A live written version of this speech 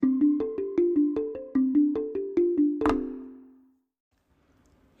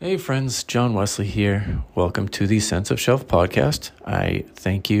Hey friends, John Wesley here. Welcome to the Sense of Shelf podcast. I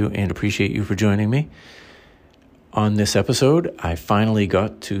thank you and appreciate you for joining me. On this episode, I finally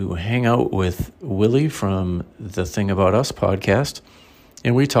got to hang out with Willie from the Thing About Us podcast,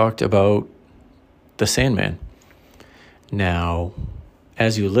 and we talked about the Sandman. Now,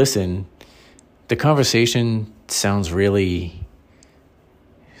 as you listen, the conversation sounds really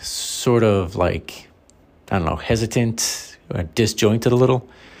sort of like, hesitant or disjointed a little.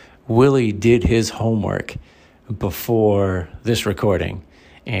 Willie did his homework before this recording,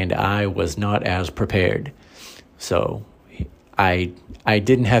 and I was not as prepared. So I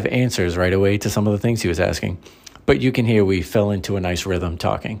didn't have answers right away to some of the things he was asking, but you can hear we fell into a nice rhythm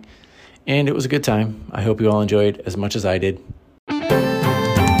talking. And it was a good time. I hope you all enjoyed as much as I did.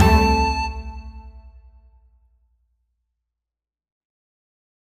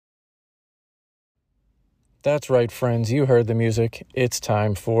 That's right, friends. You heard the music. It's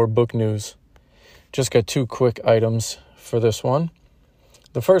time for book news. Just got two quick items for this one.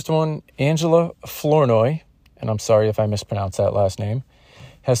 The first one, Angela Flournoy, and I'm sorry if I mispronounced that last name,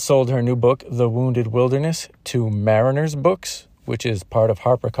 has sold her new book, The Wounded Wilderness, to Mariners Books, which is part of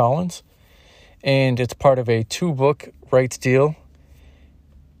HarperCollins. And it's part of a 2-book rights deal.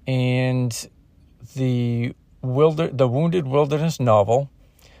 And the Wounded Wilderness novel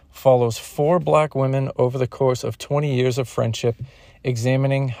follows 4 black women over the course of 20 years of friendship,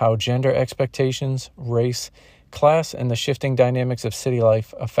 examining how gender expectations, race, class, and the shifting dynamics of city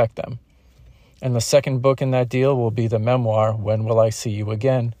life affect them. And the second book in that deal will be the memoir, When Will I See You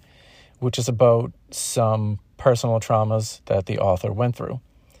Again?, which is about some personal traumas that the author went through.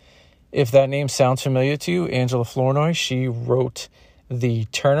 If that name sounds familiar to you, Angela Flournoy, she wrote The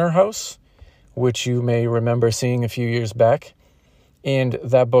Turner House, which you may remember seeing a few years back. And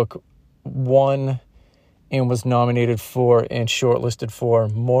that book won and was nominated for and shortlisted for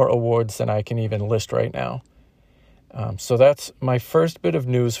more awards than I can even list right now. So that's my first bit of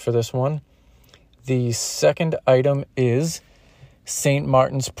news for this one. The second item is St.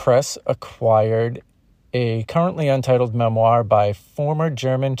 Martin's Press acquired a currently untitled memoir by former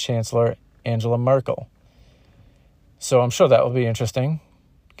German Chancellor Angela Merkel. So I'm sure that will be interesting,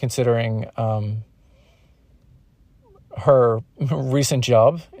 considering her recent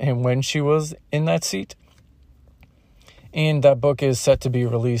job and when she was in that seat. And that book is set to be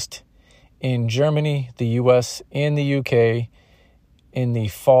released in Germany, the US, and the UK in the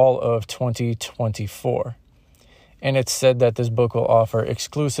fall of 2024. And it's said that this book will offer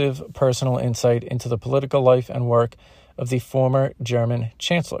exclusive personal insight into the political life and work of the former German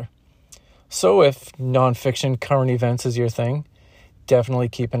chancellor. So if nonfiction current events is your thing, definitely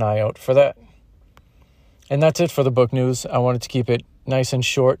keep an eye out for that. And that's it for the book news. I wanted to keep it nice and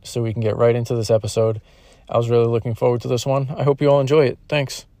short so we can get right into this episode. I was really looking forward to this one. I hope you all enjoy it.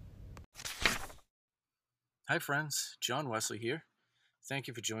 Thanks. Hi, friends. John Wesley here. Thank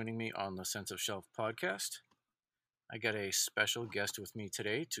you for joining me on the Sense of Shelf podcast. I got a special guest with me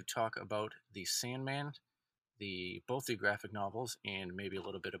today to talk about the Sandman, both the graphic novels, and maybe a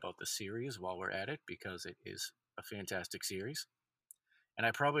little bit about the series while we're at it, because it is a fantastic series. And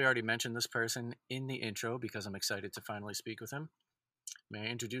I probably already mentioned this person in the intro because I'm excited to finally speak with him. May I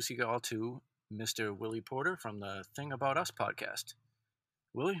introduce you all to Mr. Willie Porter from the Thing About Us podcast.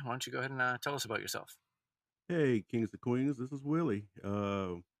 Willie, why don't you go ahead and tell us about yourself? Hey, Kings and Queens, this is Willie.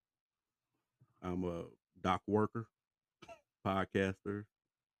 I'm a dock worker, podcaster,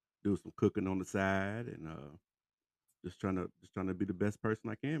 do some cooking on the side, and just trying to be the best person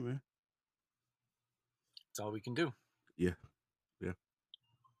I can, man. That's all we can do. Yeah, yeah.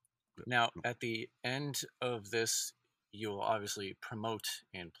 Now, at the end of this, you'll obviously promote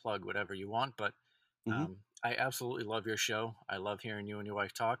and plug whatever you want, but Mm-hmm, I absolutely love your show. I love hearing you and your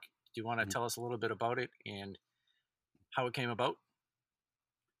wife talk. Do you want to hmm tell us a little bit about it and how it came about?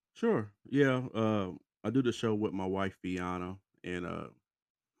 Sure. Yeah. I do the show with my wife Fiona, and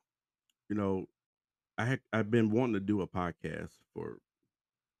you know, I've been wanting to do a podcast for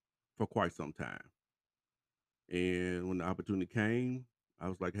quite some time, and when the opportunity came, I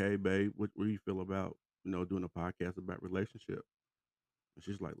was like, "Hey, babe, what do you feel about doing a podcast about relationship?" And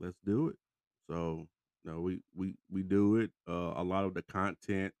she's like, "Let's do it." So, we do it. A lot of the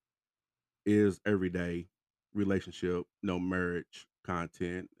content is everyday relationship, no marriage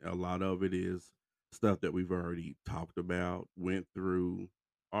content. A lot of it is stuff that we've already talked about, went through,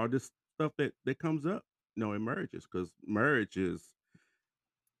 all this stuff that comes up, in marriages, because marriage is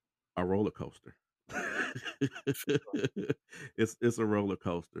a roller coaster. It's a roller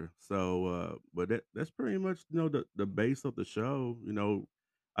coaster. So, but that's pretty much the base of the show.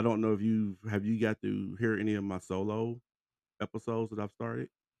 I don't know if you got to hear any of my solo episodes that I've started.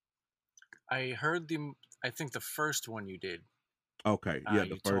 I heard the. I think the first one you did. Okay, yeah,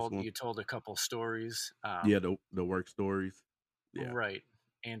 the first one. You told a couple stories. Yeah, the work stories. Yeah. Right.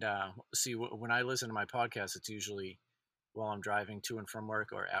 And see, when I listen to my podcast, it's usually while I'm driving to and from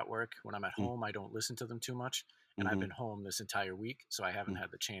work or at work. When I'm at Mm, home, I don't listen to them too much. And I've mhm. been home this entire week, so I haven't Mm.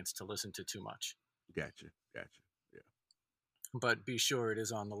 had the chance to listen to too much. Gotcha. Gotcha. But be sure it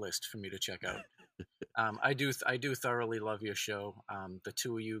is on the list for me to check out. I do thoroughly love your show. The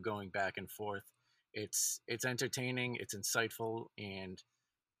two of you going back and forth. It's entertaining, it's insightful, and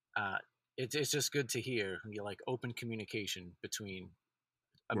uh, it's just good to hear. You like open communication between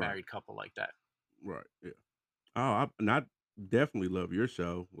a Right. married couple like that. Right. Yeah. Oh, I definitely love your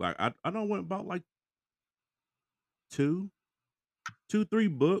show. Like I don't went about like two, 3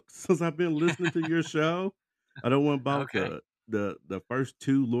 books since I've been listening to your show. I don't went about Okay, the first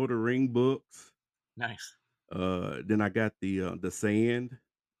 2 Lord of the Ring books. nice. Then I got the Sand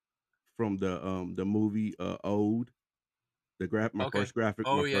from the movie Ode, the graph Okay.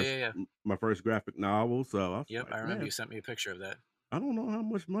 Oh yeah, yeah, yeah. my first graphic novel. So I was Yep, like, I remember man, you sent me a picture of that. I don't know how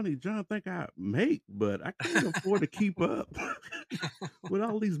much money John think I make, but I can't afford to keep up with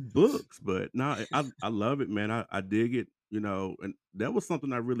all these books. But no, I love it, man. I dig it, and that was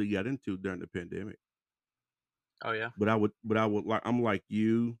something I really got into during the pandemic. Oh yeah, But I would like I'm like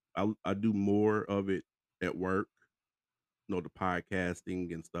you. I do more of it at work, the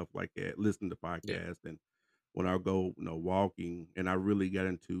podcasting and stuff like that, listen to yeah, podcasts and when I go, walking, and I really got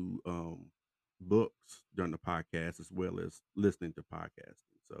into books during the podcast as well as listening to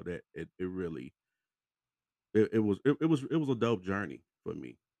podcasting. So that it really it was a dope journey for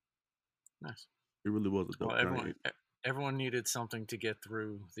me. nice. It really was a Well, dope journey. everyone needed something to get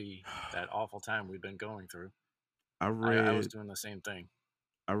through that awful time we've been going through. I I was read doing the same thing.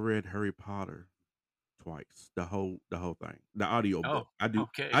 I read Harry Potter twice, the whole thing, the audio Oh, book. I do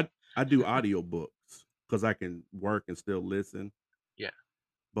okay. I do audio books because I can work and still listen. Yeah,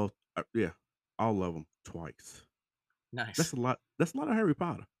 Both, yeah, all of them twice. That's nice. a lot. That's a lot of Harry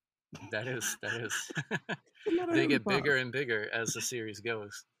Potter. That is. A lot of They Harry get Potter. bigger and bigger as the series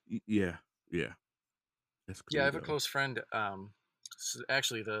goes. Yeah, yeah, that's Yeah, I cool have a though. close friend.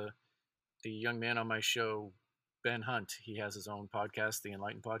 Actually, the young man on my show, Ben Hunt, he has his own podcast, the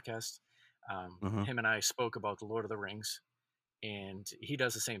Enlightened Podcast. Uh huh. Him and I spoke about the Lord of the Rings, and he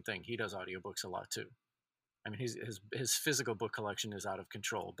does the same thing. He does audiobooks a lot too. I mean, his physical book collection is out of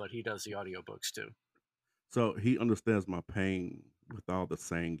control, but he does the audiobooks too. So he understands my pain with all the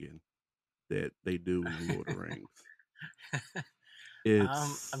singing that they do in the Lord of the Rings.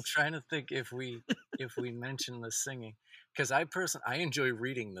 I'm It's trying to think if we mention the singing, because I enjoy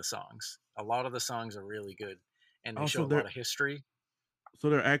reading the songs. A lot of the songs are really good, and they also show a they're lot of history. so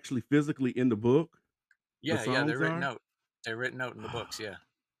they're actually physically in the book. The Yeah, yeah, they're songs written are. out. They're written out in the books. Yeah.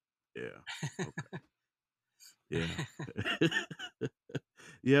 Yeah. Okay. Yeah.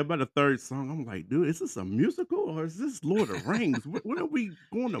 Yeah. By the third song, I'm like, dude, is this a musical or is this Lord of the Rings? When are we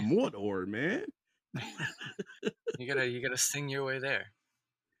going to Mordor, man? You gotta sing your way there.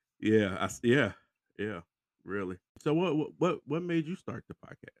 Yeah, yeah, really. So what made you start the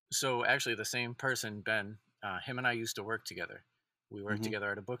podcast? So actually, the same person, Ben, him and I used to work together. We worked Mhm,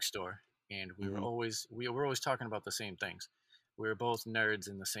 together at a bookstore, and mhm, we were always talking about the same things. We were both nerds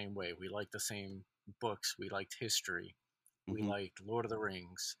in the same way. We liked the same books. We liked history. We mhm, liked Lord of the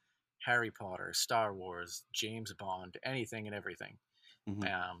Rings, Harry Potter, Star Wars, James Bond, anything and everything.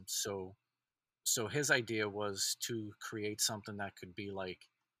 mhm, Um, so so his idea was to create something that could be like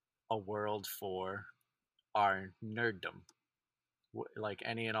a world for our nerddom, like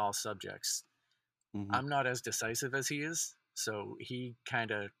any and all subjects. mhm. I'm not as decisive as he is, so he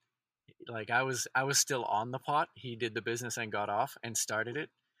kind of like I was still on the pot. He did the business and got off and started it,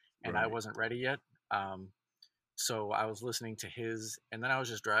 and I Right. wasn't ready yet. Um, so I was listening to his, and then I was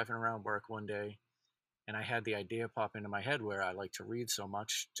just driving around work one day, and I had the idea pop into my head where I like to read so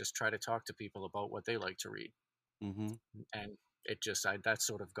much, just try to talk to people about what they like to read, Mhm. and it just that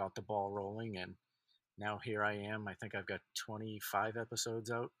sort of got the ball rolling, and now here I am. I think I've got 25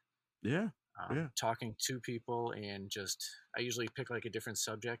 episodes out, Yeah. Yeah. talking to people, and just I usually pick like a different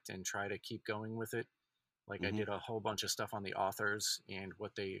subject and try to keep going with it. Like I Mhm, did a whole bunch of stuff on the authors and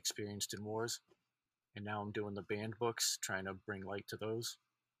what they experienced in wars, and now I'm doing the banned books, trying to bring light to those.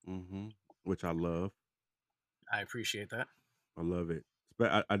 mhm. Which I love. I appreciate that. I love it.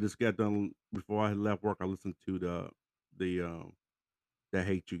 I just got done before I left work. I listened to the that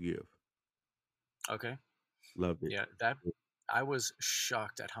hate you give. Okay. Loved it. Yeah, that I was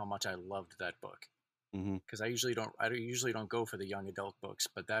shocked at how much I loved that book, Mhm. because I usually don't go for the young adult books,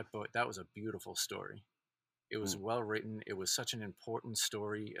 but that book, that was a beautiful story. It was Mm. well written. It was such an important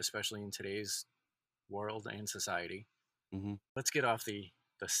story, especially in today's world and society. Hmm. Let's get off the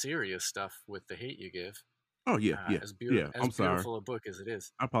serious stuff with The Hate You Give. Oh yeah, yeah, yeah. As I'm sorry. beautiful a book as it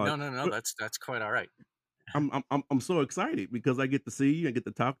is. I No, apologize, no, no. but That's quite all right. I'm so excited because I get to see you, I get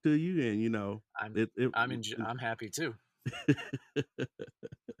to talk to you, and I'm it it. I'm happy too.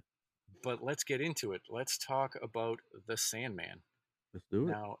 But let's get into it. Let's talk about The Sandman. Let's do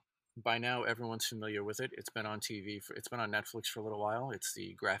it. Now, by now everyone's familiar with it. It's been on Netflix for a little while. It's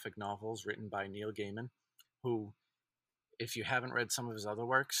the graphic novels written by Neil Gaiman, who, if you haven't read some of his other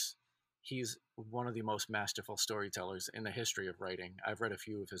works, he's one of the most masterful storytellers in the history of writing. I've read a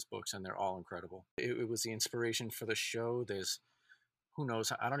few of his books and they're all incredible. It was the inspiration for the show. There's, who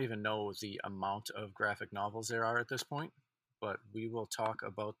knows, I don't even know the amount of graphic novels there are at this point, but we will talk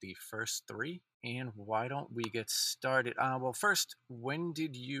about the first three. And why don't we get started? Well, first, when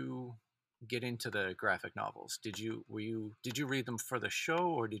did you get into the graphic novels? Did you read them for the show,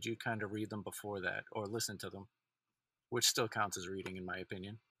 or did you kind of read them before that, or listen to them, which still counts as reading in my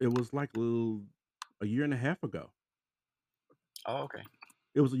opinion? It was like a year and a half ago. Oh, okay.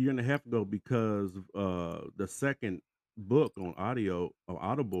 It was a year and a half ago because the second book on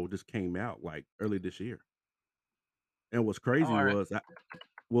Audible just came out like early this year. And Oh, all right.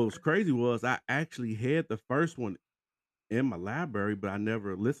 what was crazy was I actually had the first one in my library, but I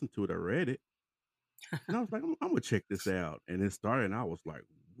never listened to it or read it. And I was like, I'm gonna check this out. And it started, and I was like,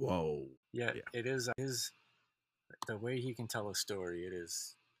 whoa, Yeah, yeah, it is the way he can tell a story. It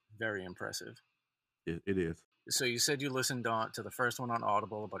is very impressive. it is. So you said you listened to the first one on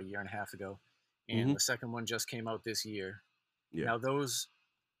Audible about a year and a half ago, and Hmm. the second one just came out this year. Yeah. Now those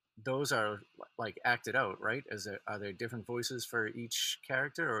are like acted out, right? Are there different voices for each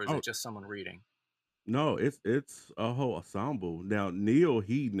character, or is Oh it just someone reading? no, it's a whole ensemble. Now Neil,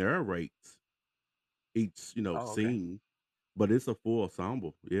 he narrates each Oh, okay, scene, but it's a full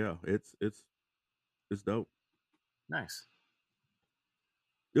ensemble. Yeah, it's dope. nice.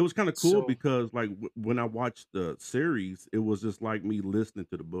 It was kind of cool So, because like when I watched the series, it was just like me listening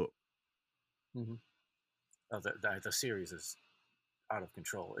to the book. mhm. Oh, the series is out of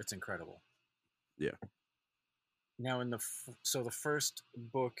control. It's incredible. Yeah. Now, so the first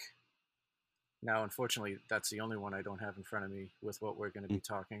book. Now, unfortunately, that's the only one I don't have in front of me with what we're going to be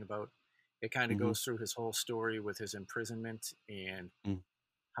talking about. It kind of Mm-hmm. goes through his whole story with his imprisonment and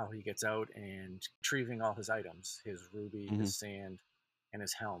how he gets out and retrieving all his items, his ruby, Mm-hmm. his sand, and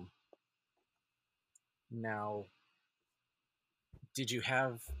his helm. Now,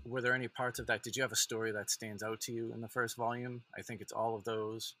 were there any parts of that? Did you have a story that stands out to you in the first volume? I think it's all of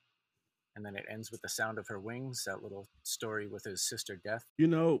those. And then it ends with the sound of her wings, that little story with his sister Death.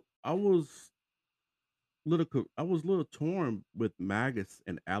 I was a little torn with Magus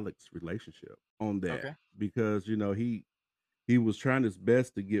and Alex's relationship on that Okay. because he was trying his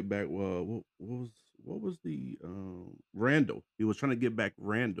best to get back. Well, what was the Randall? He was trying to get back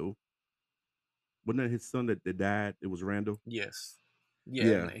Randall. Wasn't that his son that died? It was Randall. Yes. Yeah,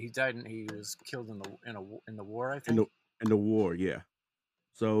 and Yeah, he died and he was killed in the war, I in think. the war. Yeah.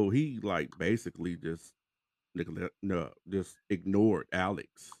 So he like basically just no, just ignored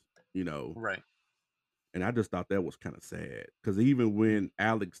Alex. You know, Right. and I just thought that was kind of sad because even Mhm. when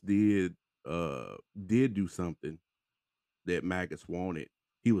Alex did do something that Magus wanted,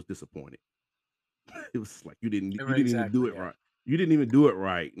 he was disappointed. It was like you Right, didn't even do exactly. it Yeah. right. You didn't even do it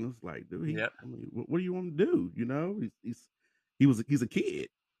right. And it's like, dude, Yep. I mean, what do you want to do? He's a kid,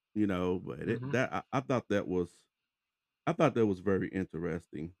 But Hmm. I thought that was very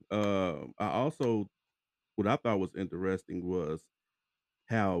interesting. I also what I thought was interesting was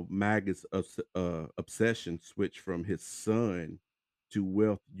how Magus' obsession switched from his son to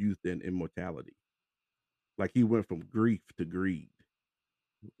wealth, youth, and immortality. Like he went from grief to greed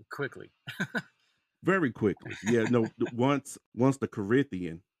Quickly. very quickly. Yeah, no. Once the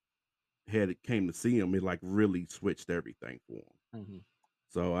Corinthian had came to see him, it like really switched everything for him. Hmm.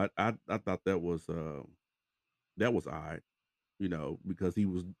 So I thought that was odd, because he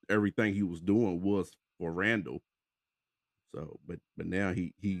was everything he was doing was for Randall. So, but now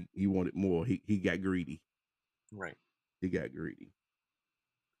he wanted more. He got greedy. Right. He got greedy.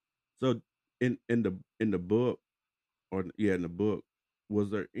 So in the book, or yeah, in the book, was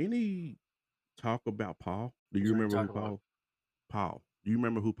there any talk about Paul? Do Was you there any remember who talk about Paul? Do you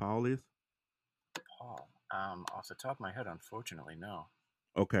remember who Paul is? Paul? Off the top of my head, unfortunately, no.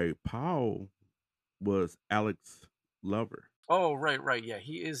 Okay, Paul was Alex's lover. Oh, right, right. Yeah,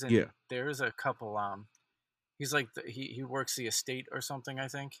 he is Yeah, in. There is a couple. He's like he works the estate or something, I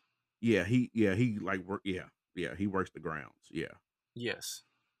think. yeah, he like work. Yeah, yeah, he works the grounds. Yeah, Yes.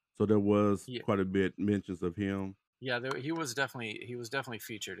 So there was Yeah, quite a bit mentions of him. yeah. He was definitely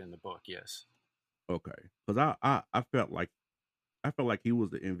featured in the book. Yes. Okay, because I felt like he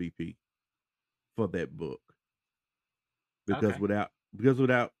was the MVP for that book because Okay.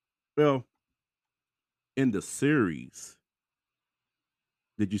 without well in the series,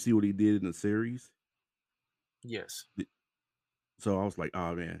 did you see what he did in the series? Yes. Th- So I was like,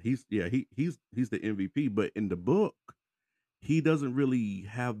 oh man, he's the MVP. But in the book, he doesn't really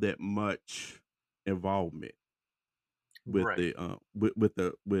have that much involvement with Right. the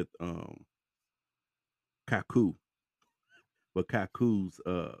with Kaku, but Kaku's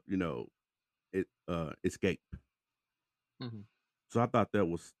escape. Hmm. So I thought that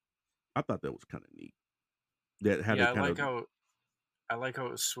was kind of neat. That how they Yeah, kind of I like how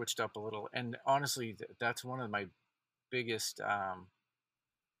it was switched up a little. And honestly, that's one of my biggest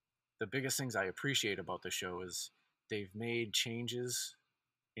the biggest things I appreciate about the show is they've made changes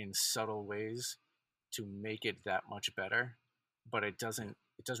in subtle ways to make it that much better, but yeah.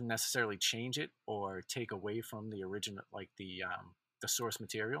 it doesn't necessarily change it or take away from the original, like the source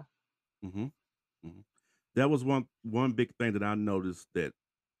material. hmm hmm That was one big thing that I noticed that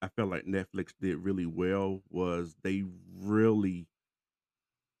I felt like Netflix did really well was they really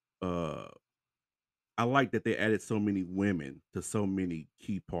uh I like that they added so many women to so many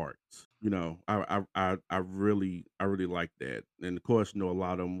key parts. You know, I really like that. And of course, you know, a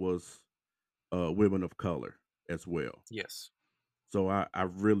lot of them was women of color as well. Yes. So I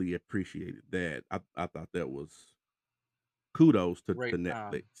really appreciated that. I thought that was kudos to Right.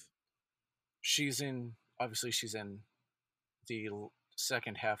 Netflix. She's in, obviously she's in the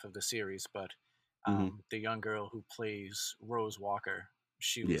second half of the series, but hmm the young girl who plays Rose Walker,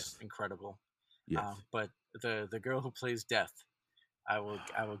 she was Yes. incredible. Yes. But the girl who plays Death, I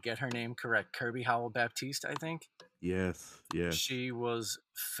will get her name correct. Kirby Howell Baptiste, I think. Yes. Yes. She was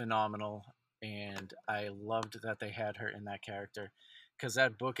phenomenal, and I loved that they had her in that character because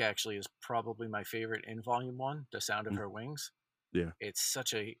that book actually is probably my favorite in Volume One, The Sound of Mm, Her Wings. yeah. It's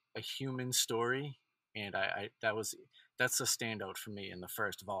such a human story, and that's a standout for me in the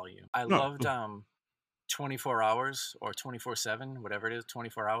first volume. I No. loved 24 hours or 24/7, whatever it is,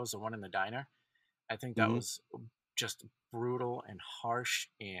 24 hours, the one in the diner. I think that hmm was just brutal and harsh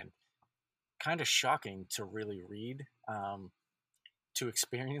and kind of shocking to really read. To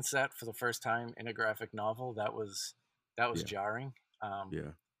experience that for the first time in a graphic novel, that was Yeah. jarring. Um,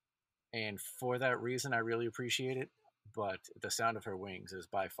 Yeah. and for that reason, I really appreciate it. But The Sound of Her Wings is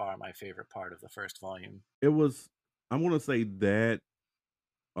by far my favorite part of the first volume. It was. I'm gonna say that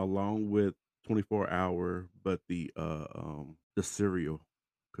along with 24 hour, but the serial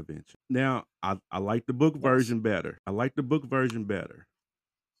convention. Now I like the book Yes, version better. I like the book version better,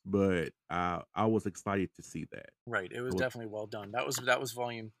 but I was excited to see that. right. It I was was definitely well done. That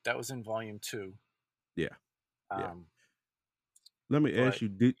was in volume two. yeah yeah. Um, Let me ask but you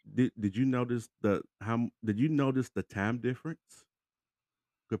did you notice did you notice the time difference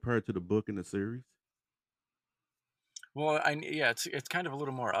compared to the book and the series? well, I yeah, it's kind of a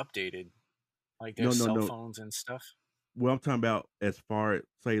little more updated. Like No there's no cell no. phones and stuff. Well, I'm talking about as far as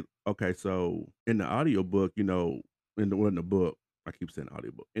say, okay, so in the audiobook, you know, in the book, I keep saying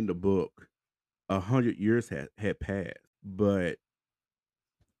audiobook. In the book, 100 years had passed. But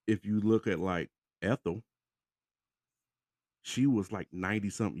if you look at like Ethel, she was like 90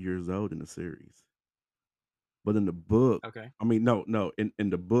 something years old in the series. But in the book, Okay. I mean, no, in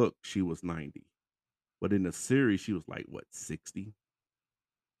the book she was 90. But in the series, she was like what, 60,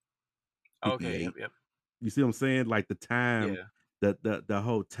 Okay. 58. Yep. Yep. You see what I'm saying? Like the time, Yeah. the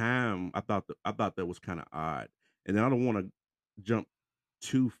whole time, I thought that was kind of odd. And I don't want to jump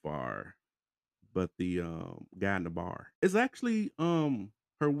too far, but the guy in the bar is actually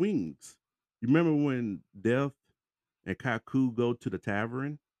her wings. You remember when Death and Kaku go to the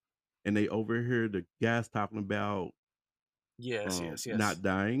tavern and they overhear the guys talking about Yes. Yes. Yes. not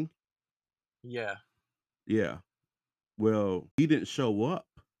dying? Yeah. Yeah. Well, he didn't show up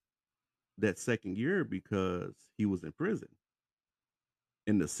that second year because he was in prison.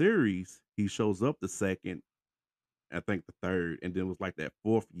 In the series, he shows up the second, I think the third, and then it was like that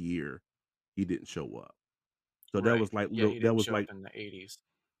fourth year he didn't show up. So Right. Yeah. He that didn't was show up like in the 80s.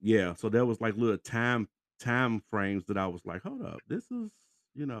 yeah, so that was like little time frames that I was like, hold up, this is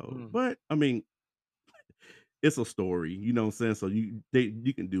Mm. but I mean, it's a story, you know what I'm saying? So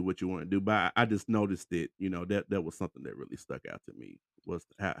you can do what you want to do. But I just noticed it, that was something that really stuck out to me was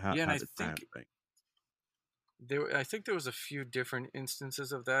Yeah, and how the time thing. I think there was a few different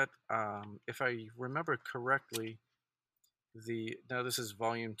instances of that. If I remember correctly, the now this is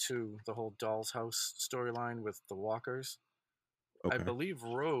volume two, the whole Doll's House storyline with the Walkers. I Okay. believe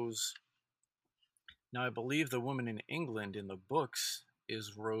Rose. Now, I believe the woman in England in the books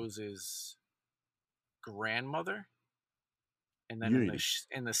is Rose's grandmother, and then Unity.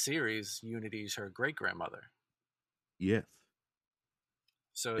 in the series, Unity's her great grandmother. Yes.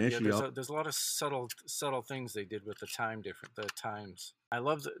 So And yeah, she up. there's a lot of subtle things they did with the times. I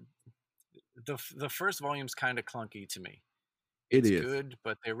love the first volume's kind of clunky to me. It It's is. good,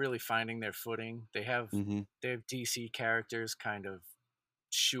 but they're really finding their footing. Mm-hmm. They have DC characters kind of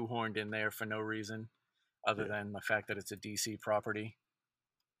shoehorned in there for no reason other Yeah. than the fact that it's a DC property.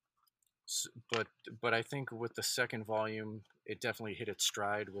 But I think with the second volume, it definitely hit its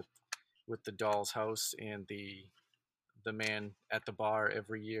stride with the Doll's House and the man at the bar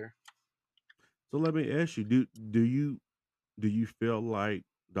every year. So let me ask you: do you feel like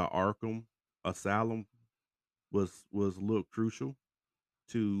the Arkham Asylum was a little crucial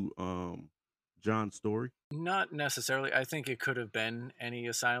to John's story? Not necessarily. I think it could have been any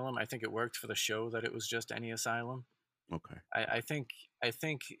asylum. I think it worked for the show that it was just any asylum. Okay. I think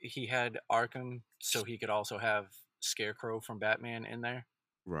he had Arkham so he could also have Scarecrow from Batman in there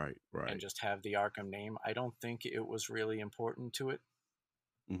Right. and Right. just have the Arkham name. I don't think it was really important to it.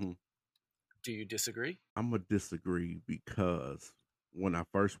 Mm-hmm. Do you disagree? I'm gonna disagree because when I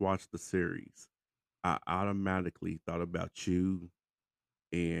first watched the series, I automatically thought about you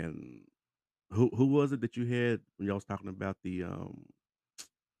and who was it that you had when y'all was talking about the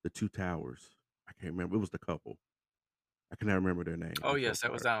two towers? I can't remember. It was the couple. I cannot remember their name. Oh I'm so yes,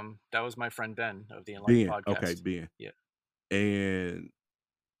 sorry. that was my friend Ben of the Enlightened Ben. Okay, podcast. Ben. Yeah. And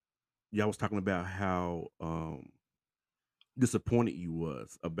y'all was talking about how disappointed you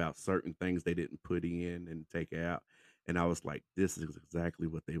was about certain things they didn't put in and take out. And I was like, this is exactly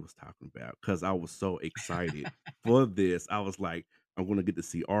what they was talking about. Cause I was so excited for this. I was like, I'm gonna get to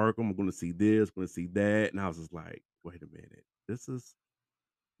see Arkham, I'm gonna see this, I'm gonna see that. And I was just like, wait a minute. This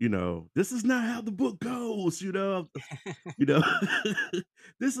is not how the book goes. You know,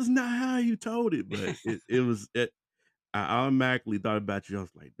 this is not how you told it, but I automatically thought about you. I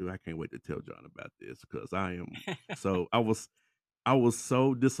was like, dude, I can't wait to tell John about this because I was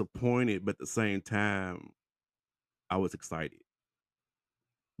so disappointed, but at the same time, I was excited.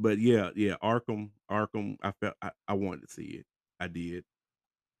 But yeah, Arkham, I wanted to see it. I did.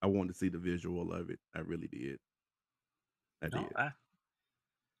 I wanted to see the visual of it. I really did. I No, did.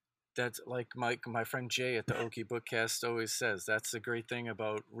 that's like my friend Jay at the Okie Bookcast always says. That's the great thing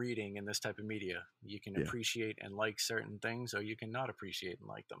about reading in this type of media. You can Yeah. appreciate and like certain things, or you can not appreciate and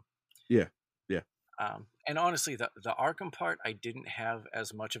like them. Yeah. Yeah. And honestly, the Arkham part I didn't have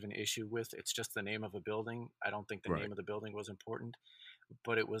as much of an issue with. It's just the name of a building. I don't think the Right. name of the building was important,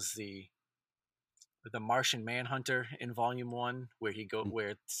 but it was the Martian Manhunter in Volume One, Mm.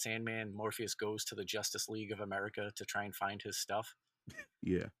 where Sandman Morpheus goes to the Justice League of America to try and find his stuff.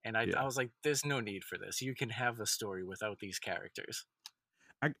 Yeah. And I Yeah. was like, there's no need for this. You can have the story without these characters.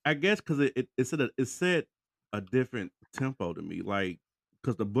 I guess because it set a different tempo to me, like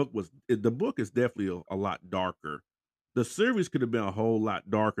because the book is definitely a lot darker. The series could have been a whole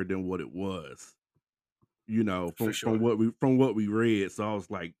lot darker than what it was, For from sure. what we read. So I was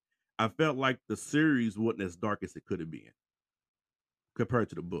like, I felt like the series wasn't as dark as it could have been compared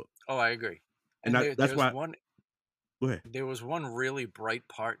to the book, Oh, I agree. and And that's why. Go ahead. there was one really bright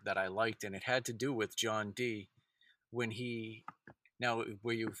part that I liked, and it had to do with John D. When he now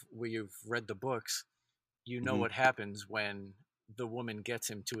where you've read the books, you know Hmm. what happens when the woman gets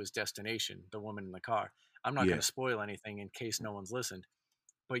him to his destination, the woman in the car. I'm not going Yeah. to spoil anything in case no one's listened,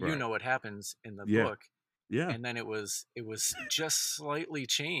 but you Right. know what happens in the Yeah. book. Yeah. And then it was just slightly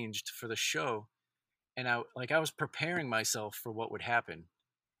changed for the show, and I was preparing myself for what would happen,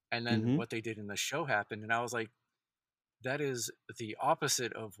 and then Hmm. what they did in the show happened, and I was like, that is the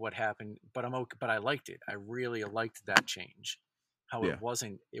opposite of what happened, but I'm okay, but I liked it. I really liked that change. How Yeah. it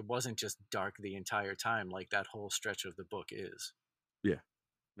wasn't just dark the entire time like that whole stretch of the book is. Yeah.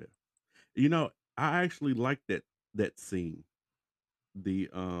 Yeah. I actually like that scene, the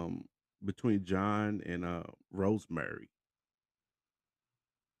between John and Rosemary.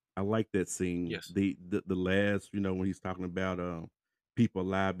 I like that scene. Yes. The last, when he's talking about people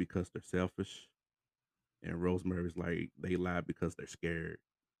lie because they're selfish, and Rosemary's like they lie because they're scared.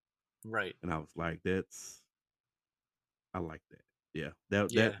 Right. And I was like, I like that. Yeah,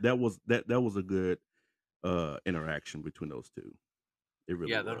 that Yeah. that that was that was a good interaction between those two. It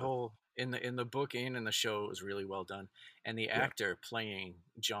really Yeah, that was. whole in the book and in the show was really well done. And the Yeah. actor playing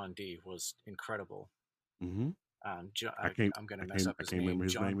John D was incredible. Hmm. I I, can't I'm going to I mess can't up I his can't remember name.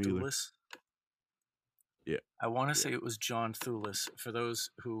 his John name either. Thulis. Yeah. I want to Yeah. say it was John Thulis. For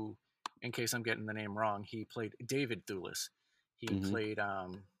those who, in case I'm getting the name wrong, he played David Thulis. He Mm-hmm. played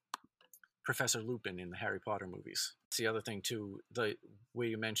Professor Lupin in the Harry Potter movies. It's the other thing too, the way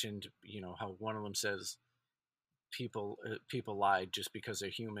you mentioned, how one of them says people lied just because they're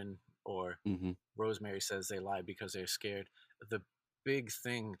human, or Mm-hmm. Rosemary says they lied because they're scared. The big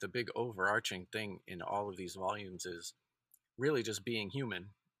thing, the big overarching thing in all of these volumes is really just being human,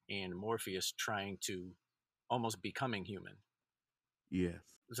 and Morpheus trying to almost becoming human. Yes.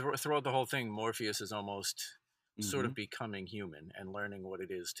 Throughout the whole thing, Morpheus is almost sort Mm-hmm. of becoming human and learning what it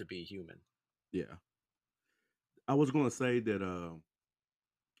is to be human. Yeah. I was gonna say that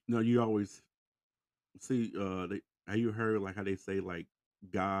you always see how you heard like how they say like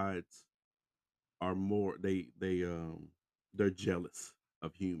gods are more they're jealous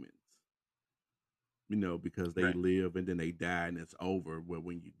of humans, because they Right. live and then they die and it's over. Where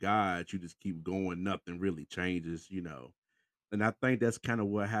when you God, you just keep going, nothing really changes. And I think that's kind of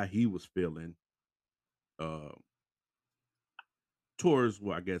what how he was feeling uh towards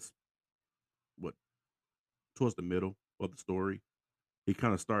what I guess what towards the middle of the story. He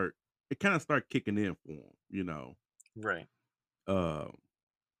kind of start it kind of start kicking in for him. Right. Uh,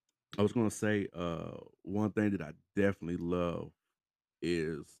 I was gonna say one thing that I definitely love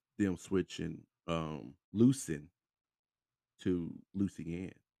is them switching Lucin to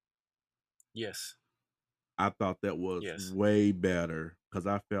Lucienne. Yes. I thought that was Yes. way better because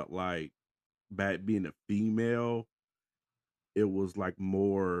I felt like back being a female, it was like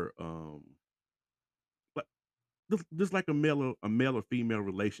more like just like a male or female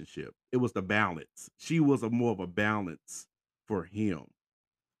relationship. It was the balance. She was a more of a balance for him.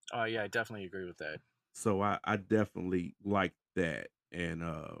 Oh yeah, I definitely agree with that. So I definitely like that. And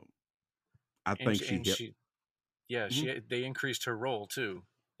I And think she helped. yeah, Mhm. they increased her role too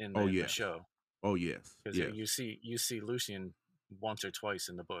in Oh the yes. show, Oh yes. because Yes. you see Lucian once or twice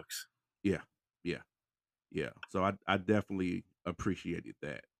in the books. Yeah. Yeah. Yeah. So I definitely appreciated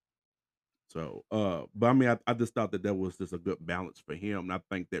that. So but I mean I just thought that was just a good balance for him. And I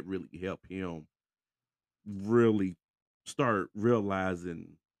think that really helped him really start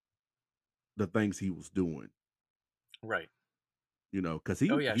realizing the things he was doing, Right. because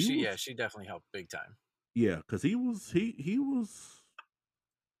Oh he yeah, he was she definitely helped big time. yeah, because he was an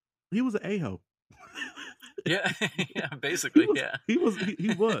a-hole. Yeah, yeah, he basically, was yeah, he was an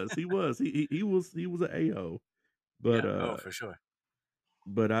a-hole. But yeah. Oh, for sure.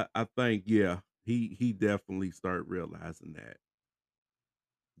 I think yeah, he definitely started realizing that.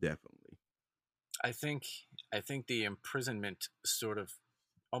 Definitely. I think I think the imprisonment sort of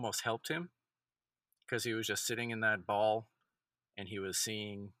almost helped him, because he was just sitting in that ball and he was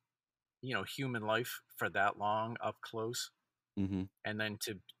seeing, human life for that long up close, Mhm. and then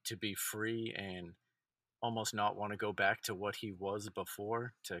to be free and almost not want to go back to what he was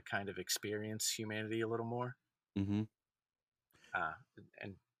before, to kind of experience humanity a little more. Mhm. Uh,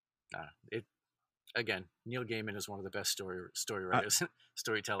 and it again, Neil Gaiman is one of the best story I writers, I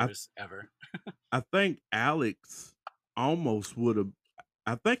storytellers ever. I think Alex almost would have.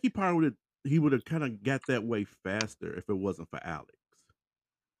 I think he would have kind of got that way faster if it wasn't for Alex.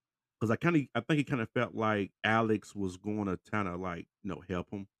 Because I think he kind of felt like Alex was going to kind of like help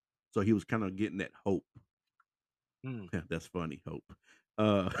him, so he was kind of getting that hope. Hmm. That's funny, hope.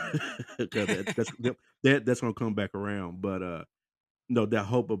 Uh, because that's gonna come back around. But no, that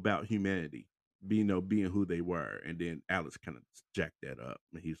hope about humanity, being who they were, and then Alex kind of jacked that up,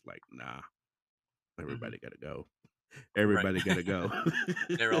 and he's like, "Nah, Hmm. everybody gotta go. Right. Everybody gotta go."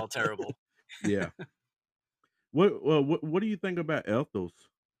 They're all terrible. Yeah. What do you think about Ethel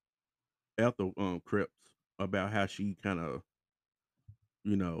Cripps, about how she kind of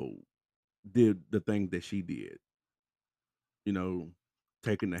you know did the thing that she did? You know,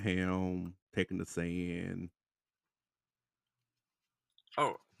 taking the helm, taking the sand.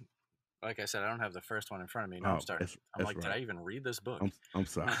 Oh, like I said, I don't have the first one in front of me. Now Oh, I'm that's like, did right. I even read this book? I'm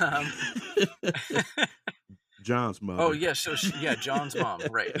sorry. Um, John's oh mother. yeah, so yeah, John's mom,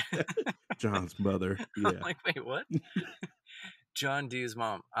 right? John's mother. I'm Yeah. like, wait, what? John Dee's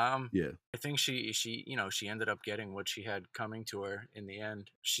mom. Yeah. I think she ended up getting what she had coming to her in the end.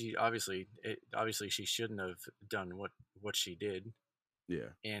 Obviously she shouldn't have done what she did. Yeah.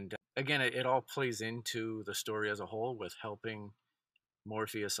 And again, it all plays into the story as a whole, with helping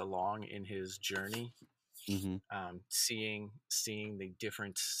Morpheus along in his journey, Mhm. seeing the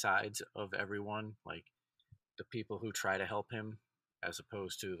different sides of everyone, like the people who try to help him, as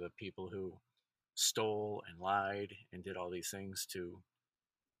opposed to the people who stole and lied and did all these things to,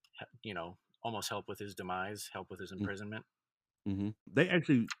 almost help with his demise, help with his imprisonment. Mhm. They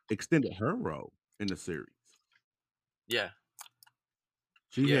actually extended her role in the series. Yeah,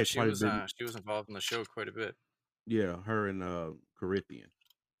 She yeah, had quite a bit. she was involved in the show quite a bit. Yeah, her and Corinthian.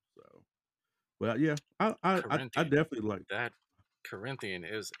 So, well, yeah, I Corinthian. definitely like. That Corinthian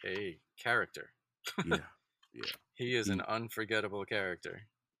is a character. Yeah, yeah. He is an He unforgettable character.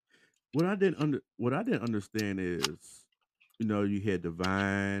 what I didn't understand is, you had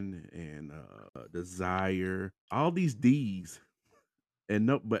divine and desire, all these D's, and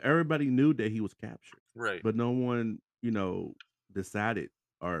no, but everybody knew that he was captured, Right. but no one, decided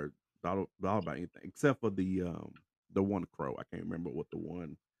or thought about anything except for the one crow. I can't remember what the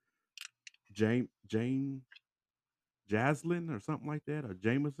one Jane Jaslyn or something like that, or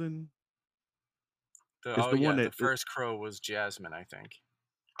Jameson. It's Oh the one yeah, the that it, first crow was Jasmine, I think,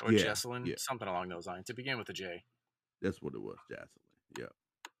 or yeah, Jesselyn, yeah, something along those lines. It began with a J. that's what it was, Jaslyn. Yeah.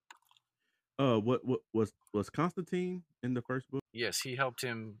 What was Constantine in the first book? Yes, he helped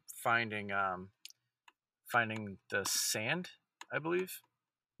him finding the sand, I believe.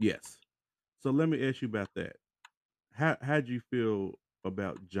 Yes. So let me ask you about that. How'd you feel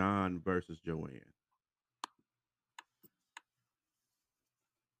about John versus Joanne?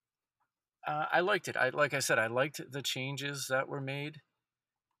 I liked it. I like I said, I liked the changes that were made.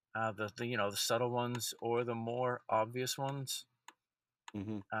 The subtle ones or the more obvious ones.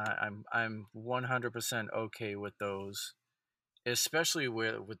 Mm-hmm. I'm 100% okay with those, especially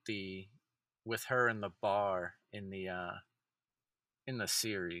with her in the bar in the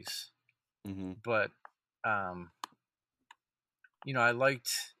series. Mm-hmm. But um, I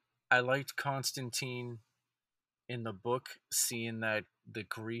liked Constantine in the book, seeing that the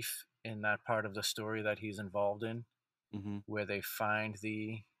grief in that part of the story that he's involved in, Mm-hmm. where they find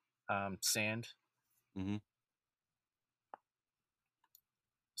the sand. Mm-hmm.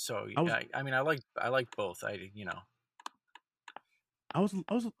 So I was I mean I like both. I was a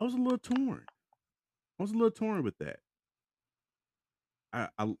little torn. I was a little torn with that.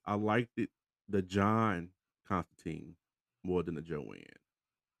 I liked it, the John Constantine more than the Joanne.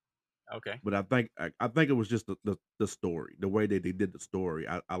 Okay. But I think it was just the story, the way that they did the story.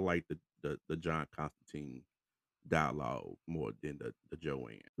 I like the John Constantine dialogue more than the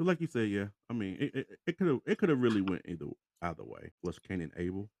Joanne. But like you said, yeah. I mean, it could have really went either way. Was Cain and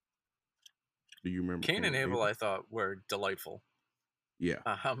Abel? Do you remember Cain Cain and and Abel Abel? I thought were delightful. Yeah,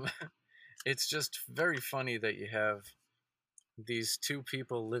 Um, it's just very funny that you have these two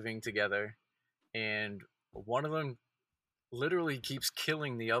people living together, and one of them literally keeps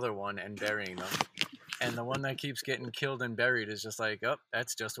killing the other one and burying them. And the one that keeps getting killed and buried is just like, oh,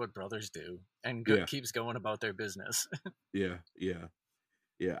 that's just what brothers do, and yeah, keeps going about their business. yeah, yeah,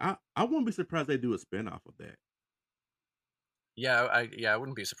 yeah. I wouldn't be surprised they do a spinoff of that. Yeah, I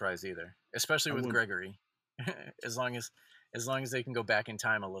wouldn't be surprised either, especially I with wouldn't. Gregory, as long as they can go back in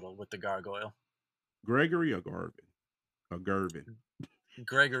time a little with the gargoyle. Gregory or Garvin or Gervin.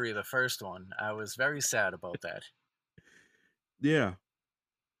 Gregory, the first one, I was very sad about that. Yeah,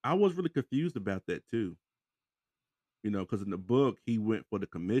 I was really confused about that too. Because in the book he went for the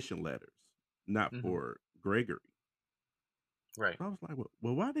commission letters, not Hmm. for Gregory. Right. So I was like,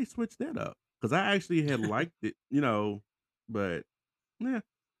 well, why they switch that up? Because I actually had liked it, but yeah,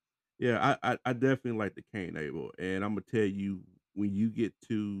 yeah, I definitely like the Cain Abel, and I'm gonna tell you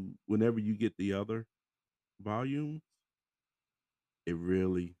whenever you get the other volume, it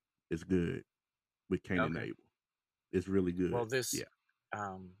really is good with Cain and Okay. Abel. It's really Well, good. Yeah,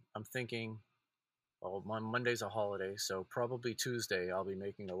 I'm thinking. Well, Monday's a holiday, so probably Tuesday I'll be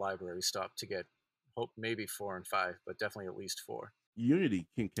making a library stop to get, hope maybe 4 and 5, but definitely at least 4. Unity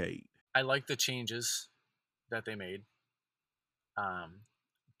Kincaid. I like the changes that they made. Um,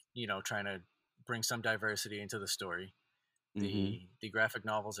 trying to bring some diversity into the story. Mm-hmm. The graphic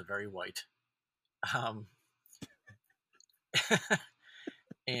novels are very white. Um,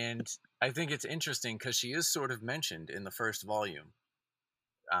 and I think it's interesting because she is sort of mentioned in the first volume,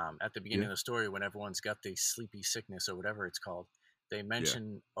 at the beginning Yeah, of the story when everyone's got the sleepy sickness or whatever it's called. They yeah.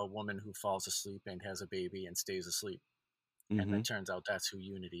 mention a woman who falls asleep and has a baby and stays asleep, and Mm-hmm. then turns out that's who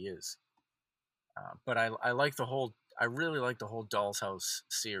Unity is. But I really like the whole Doll's House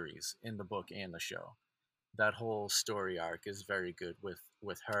series in the book and the show. That whole story arc is very good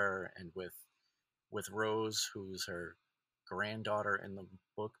with her and with Rose, who's her granddaughter in the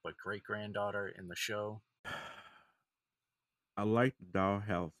book, but great granddaughter in the show. I like the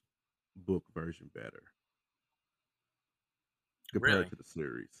Dollhouse book version better compared Really? to the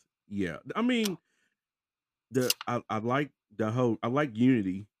series. Yeah, I mean I like I like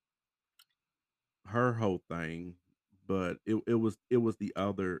Unity, her whole thing, but it was the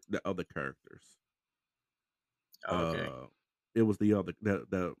other characters. Okay. Uh, it was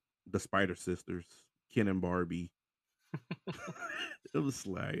the Spider Sisters, Ken and Barbie. It was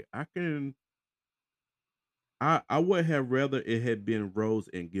like I would have rather it had been Rose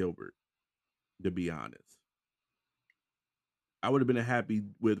and Gilbert, to be honest. I would have been happy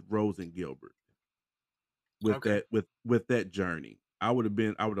with Rose and Gilbert with Okay. that journey. I would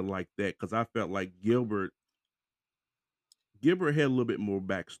have liked that because I felt like Gilbert had a little bit more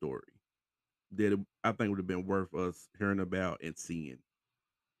backstory that I think would have been worth us hearing about and seeing.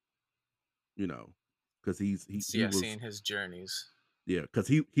 You know, because he Yeah, was seeing his journeys. yeah because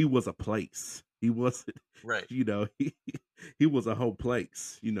he was a place. He wasn't Right. he was a whole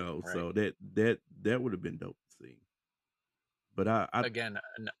place. Right. So that would have been dope to see. But I Again,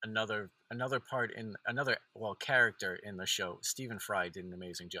 another part in another character in the show. Stephen Fry did an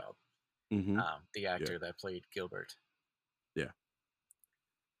amazing job. mm-hmm, The yeah actor that played Gilbert. yeah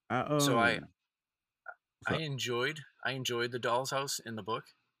I So what's up I enjoyed the Doll's House in the book,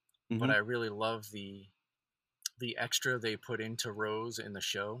 but mm-hmm I really love the extra they put into Rose in the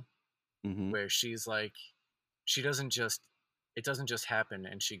show, mm-hmm where she's like, she doesn't just it doesn't just happen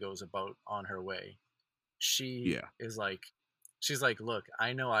and she goes about on her way. She yeah is like, she's like, look,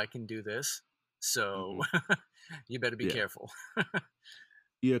 I know I can do this, so mm-hmm you better be yeah careful.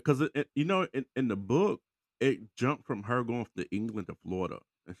 yeah because in the book it jumped from her going to England to Florida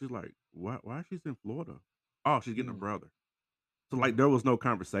and she's like why she's in Florida. Oh, she's getting a Mm, brother. So like mhm. there was no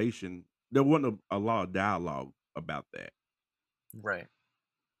conversation. There wasn't a lot of dialogue about that. Right.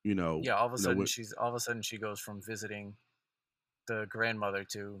 You know, Yeah, what all of a sudden she goes from visiting the grandmother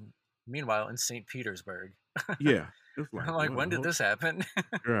to, meanwhile, in St. Petersburg. yeah. It's like I'm like, what when did this happen?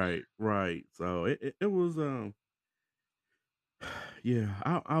 right, right. So it was yeah,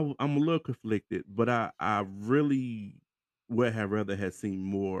 I'm a little conflicted, but I really would have rather had seen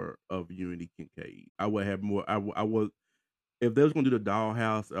more of Unity Kincaid. I would have more I would if they was gonna do the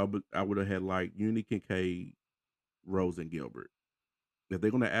dollhouse, I would have had like Unity Kincaid, Rose and Gilbert. If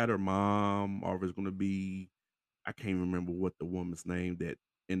they're gonna add her mom, or if it's gonna be, I can't remember what the woman's name that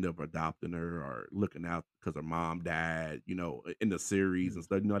ended up adopting her or looking out because her mom died, in the series and Mm,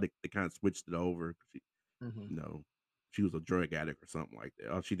 stuff. They kind of switched it over. She, mhm. you know, she was a drug addict or something like that.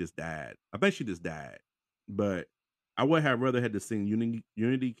 Oh, she just died. I think she just died. But I would have rather had to sing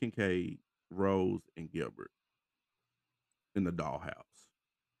Unity Kincaid, Rose, and Gilbert in the dollhouse.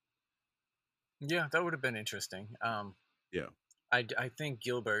 Yeah, that would have been interesting. Yeah. I think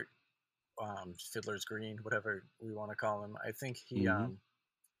Gilbert, Fiddler's Green, whatever we want to call him, Mm-hmm.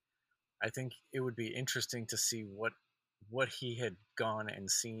 I think it would be interesting to see what he had gone and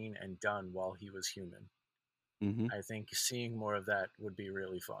seen and done while he was human. Mm-hmm. I think seeing more of that would be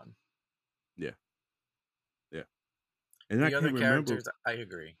really fun. Yeah. Yeah. And I The other can't remember. characters, I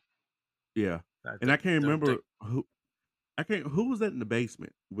agree. Yeah. And The I can't the remember who was that in the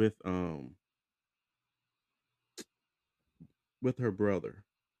basement with her brother.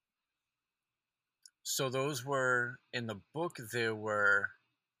 So those were in the book. There were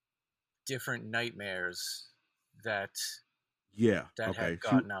different nightmares that Yeah. that Okay. had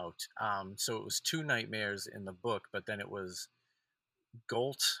gotten out. So it was two nightmares in the book, but then it was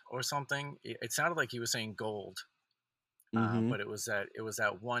Golt or something. It sounded like he was saying gold, Mhm. but it was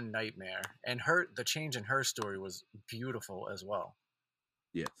that one nightmare. And her the change in her story was beautiful as well.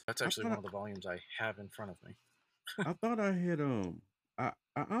 Yes. That's actually one of the volumes I have in front of me. I thought I had I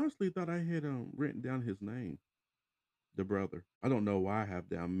honestly thought I had written down his name, the brother. I don't know why I have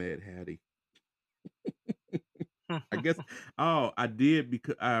down Mad Hattie. I guess I did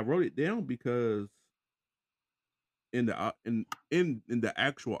because I wrote it down because in the in the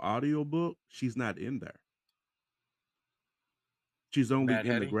actual audiobook, she's not in there. She's only Mad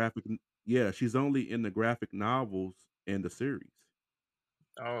in the Hetty. yeah, she's only in the graphic novels and the series.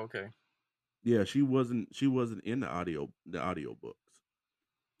 Oh, okay. Yeah, she wasn't in the audio books.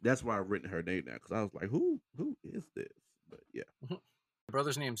 That's why I've written her name down because I was like, who is this? But yeah, My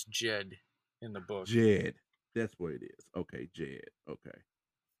brother's name's Jed in the book. Jed. That's what it is. Okay, Jed. Okay,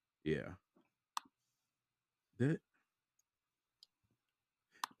 yeah. That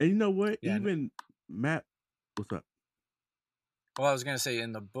and you know what? Yeah. Even Matt, what's up? Well, I was gonna say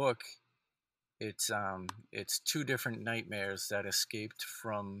in the book, it's two different nightmares that escaped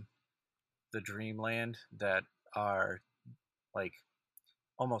from the dreamland that are like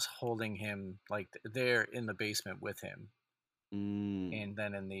almost holding him, like they're in the basement with him. Mm, And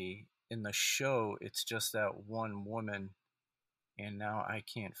then in the show it's just that one woman, and now I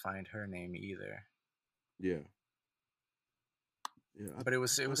can't find her name either. yeah, yeah. But I it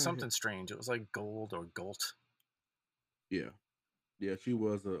thought was I had. something strange. It was like gold or golt. Yeah, yeah. She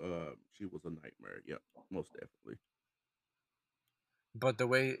was a nightmare. Yep, most definitely. But the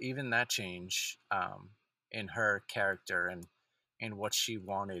way even that change, in her character and what she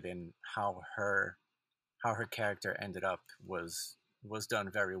wanted and how how her character ended up was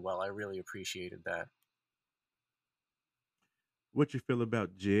done very well. I really appreciated that. What you feel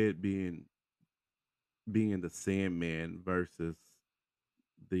about Jed being the Sandman versus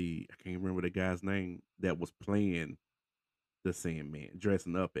the I can't remember the guy's name that was playing the Sandman,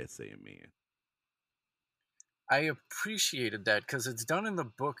 dressing up as Sandman. I appreciated that because it's done in the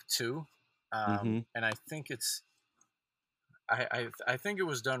book too, Mm-hmm. and I think I think it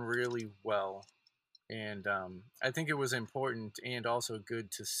was done really well, and I think it was important and also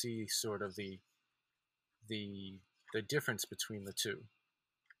good to see sort of the the difference between the two,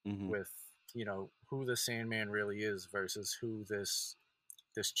 Mm-hmm. with who the Sandman really is versus who this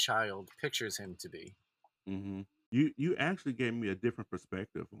child pictures him to be. Mm-hmm. You actually gave me a different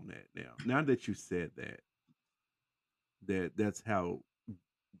perspective on that now. Now that you said that's how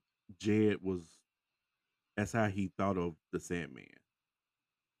Jed was that's how he thought of the Sandman.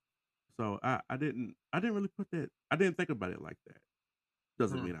 So I didn't really put that I didn't think about it like that.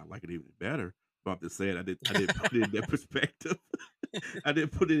 Doesn't Hmm. mean I like it even better. But I'm just saying I didn't put it in that perspective. I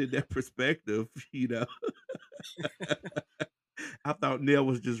didn't put it in that perspective, you know. I thought Neil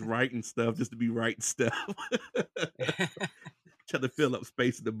was just writing stuff just to be writing stuff. Trying to fill up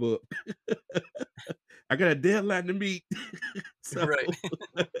space in the book. I got a deadline to meet. So Right.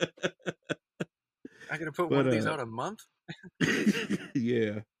 I gotta put one but of these out a month.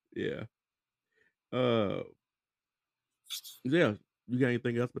 yeah, yeah. Uh yeah. You got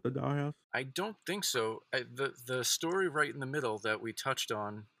anything else with the dollhouse? I don't think so. The story right in the middle that we touched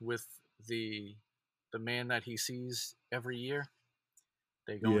on with the the man that he sees every year.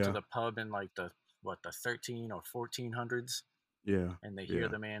 They go into Yeah, the pub in like the 13 or 1400s, yeah, and they hear yeah.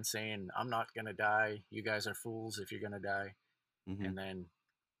 the man saying, "I'm not gonna die. You guys are fools if you're gonna die." Mhm.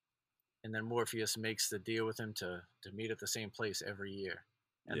 And then Morpheus makes the deal with him to meet at the same place every year,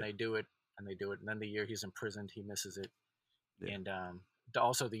 and Yeah, they do it, and they do it, and then the year he's imprisoned, he misses it, yeah. and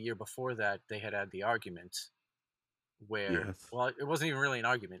also the year before that they had the argument where, Yes. well, it wasn't even really an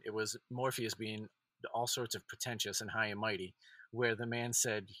argument. It was Morpheus being all sorts of pretentious and high and mighty, where the man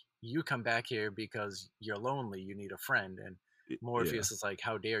said, "You come back here because you're lonely, you need a friend," and Yeah, Morpheus is like,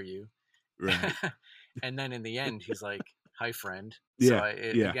 "How dare you?" right. And then in the end, he's like, "Hi, friend." So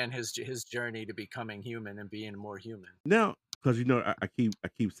Yeah, yeah. again, his journey to becoming human and being more human. Now, because you know, I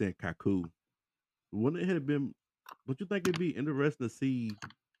keep saying Kaku. Wouldn't it have been? Don't you think it'd be interesting to see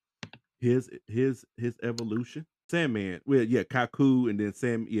his evolution? Sandman. Well, yeah, Kaku, and then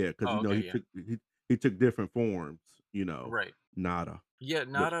Sam. Yeah, because Oh, you know okay, yeah, he took different forms. You know, right, Nada. yeah. But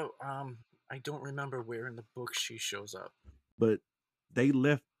Nada. I don't remember where in the book she shows up. but they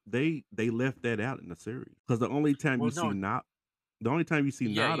left that out in the series because Well, no, the only time you see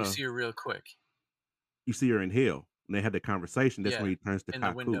yeah, you Nada, see her real quick. you see her in hell. And they had the conversation. That's when Yeah, he turns to in the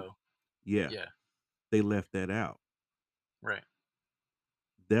Kaku. window. Yeah, Yeah, they left that out. right.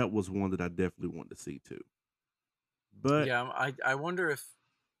 That was one that I definitely wanted to see too. But Yeah, I wonder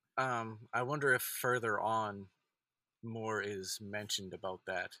if further on more is mentioned about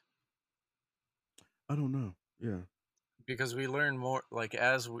that, I don't know. Yeah. because we learn more, like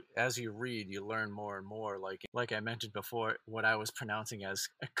as you read, you learn more and more. Like I mentioned before, what I was pronouncing as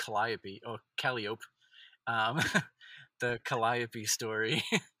Calliope or Calliope, um, the Calliope story.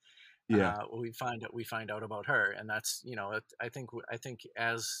 Yeah. We find out about her, and that's I think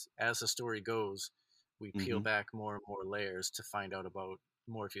as the story goes, we peel Mhm. back more and more layers to find out about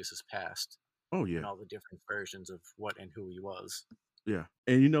Morpheus's past Oh and yeah. all the different versions of what and who he was. Yeah.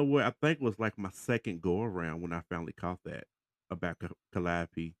 And you know what? I think it was like my second go around when I finally caught that about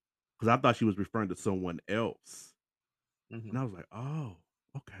Calliope because I thought she was referring to someone else, Hmm. and I was like, oh,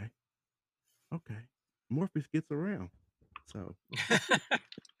 okay, okay. Morpheus gets around, so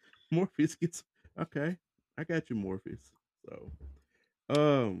Morpheus gets okay. I got you, Morpheus. So,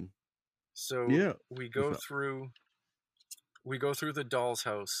 um, So yeah. What's up? we go through the Doll's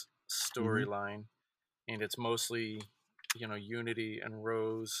House Mhm. storyline, and it's mostly Unity and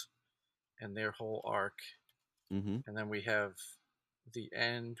Rose and their whole arc, Mhm. and then we have the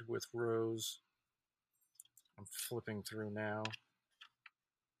end with Rose. I'm flipping through now,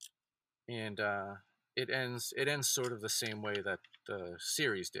 and it ends sort of the same way that the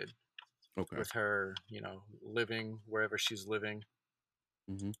series did, Okay. with her living wherever she's living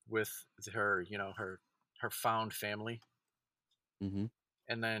Mhm. with her her found family, Mhm.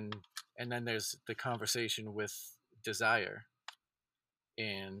 and then there's the conversation with Desire,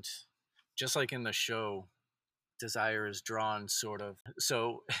 and just like in the show, Desire is drawn sort of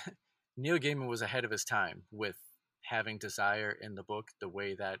so. Neil Gaiman was ahead of his time with having Desire in the book the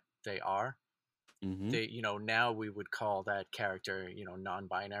way that they are. Mhm. They now we would call that character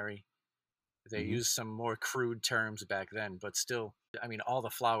non-binary, They used some more crude terms back then, but still, I mean, all the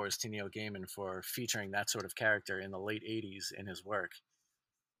flowers to Neil Gaiman for featuring that sort of character in the late '80s in his work.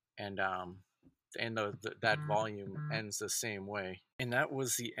 And that volume ends the same way. And that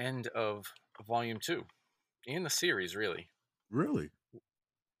was the end of volume 2 in the series, really. Really?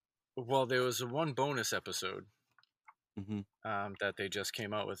 Well, there was one bonus episode that they just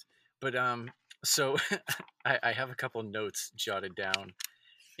came out with, but so I have a couple notes jotted down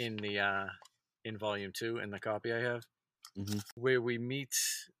in the in volume 2 in the copy I have, where we meet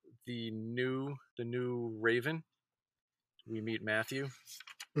the new Raven. We meet Matthew,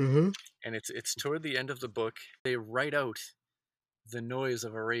 and it's toward the end of the book. They write out the noise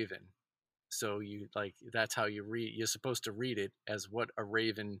of a raven, so you like that's how you read. You're supposed to read it as what a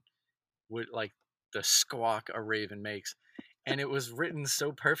raven would like, the squawk a raven makes, and it was written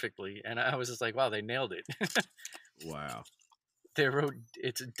so perfectly, and I was just like, wow, they nailed it. Wow. They wrote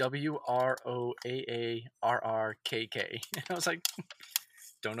it's WROAARRKK. And I was like,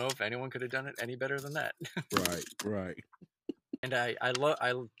 don't know if anyone could have done it any better than that. Right. And I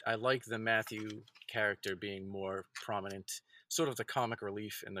like the Matthew character being more prominent, sort of the comic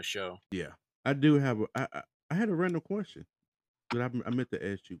relief in the show. Yeah. I do have I had a random question that I meant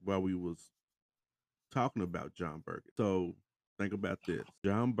to ask you while we was talking about John Burgess. So think about this.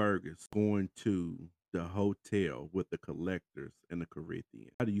 John Burgess going to the hotel with the collectors and the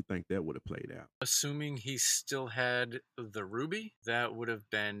Corinthians. How do you think that would have played out? Assuming he still had the ruby, that would have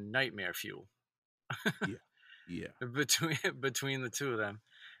been nightmare fuel. Yeah. Between the two of them.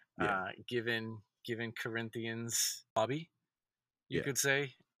 Given Corinthians hobby, you could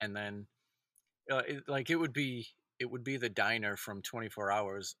say, and then it would be the diner from 24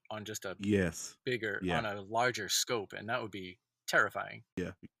 Hours on just a bigger, on a larger scope, and that would be terrifying.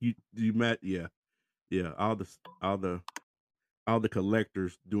 Yeah, you met all the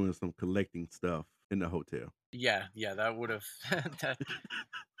collectors doing some collecting stuff in the hotel. Yeah, that would have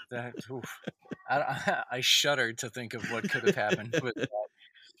that oof. I shuddered to think of what could have happened with that.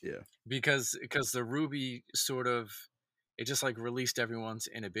 Yeah, because the ruby sort of, it just like released everyone's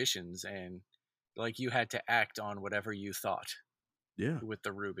inhibitions, and like you had to act on whatever you thought with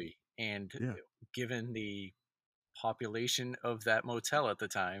the ruby, and given the population of that motel at the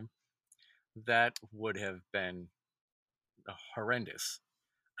time, that would have been horrendous.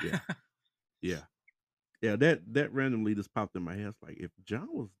 Yeah. That randomly just popped in my head. It's like, if John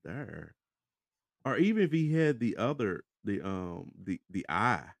was there, or even if he had the other the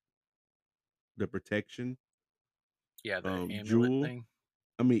eye, the protection, the amulet jewel thing.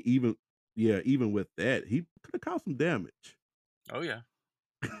 I mean, even with that, he could have caused some damage. Oh yeah.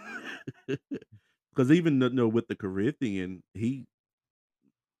 Because even with the Corinthian,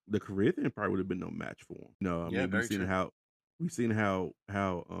 the Corinthian probably would have been no match for him. No, I mean, we've seen how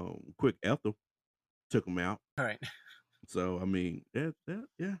quick Ethel took him out. All right. So I mean, yeah.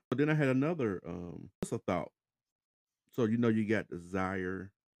 But then I had another just a thought. So you got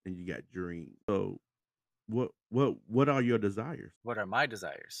desire and you got dream. So what are your desires? What are my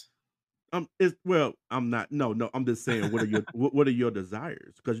desires? I'm not. No. I'm just saying. What are your what are your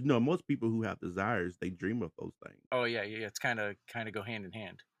desires? Because most people who have desires, they dream of those things. Oh yeah. It's kind of go hand in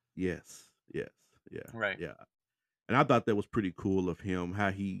hand. Yes. Yeah. Right. Yeah. And I thought that was pretty cool of him,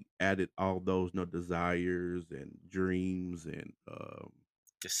 how he added all those desires and dreams and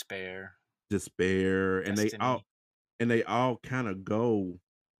despair, destiny. and they all kind of go,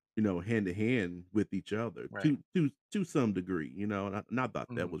 hand to hand with each other, right, to some degree, and I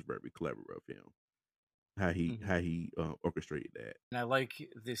thought that was very clever of him, how he orchestrated that. And I like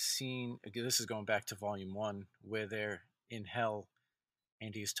this scene. Again, this is going back to volume 1, where they're in hell,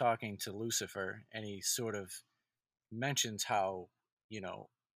 and he's talking to Lucifer, and he sort of mentions how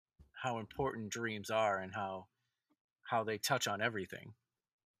how important dreams are, and how they touch on everything.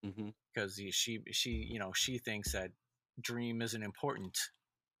 Because she thinks that dream isn't important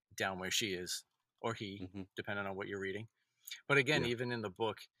down where she is, or he, depending on what you're reading. But again, even in the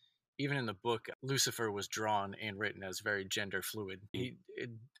book, Lucifer was drawn and written as very gender fluid.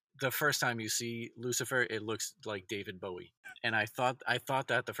 The first time you see Lucifer, it looks like David Bowie, and I thought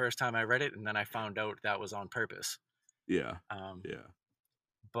that the first time I read it, and then I found out that was on purpose. Yeah.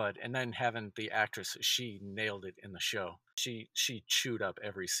 But and then having the actress, she nailed it in the show. She chewed up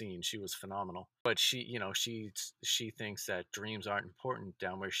every scene. She was phenomenal. But she thinks that dreams aren't important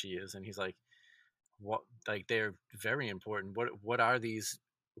down where she is, and he's like, what? Like, they're very important. What are these?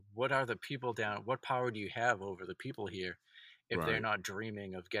 What are the people down? What power do you have over the people here if they're not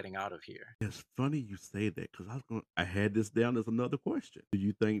dreaming of getting out of here? It's funny you say that, because I had this down as another question. Do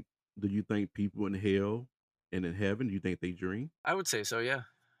you think people in hell and in heaven, do you think they dream? I would say so, yeah.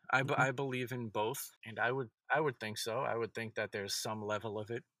 Okay. I believe in both, and I would think so. I would think that there's some level of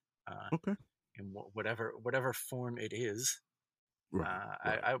it, uh, Okay. in whatever form it is. Right.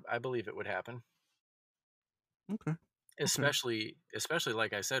 Right. I believe it would happen, Okay. Okay. especially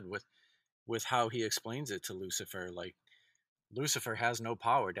like I said with how he explains it to Lucifer. Like Lucifer has no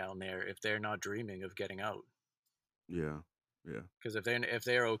power down there if they're not dreaming of getting out. Yeah. Yeah. Because if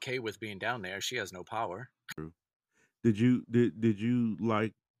they're okay with being down there, she has no power. True. Did you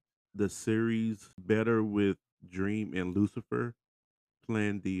like the series better with Dream and Lucifer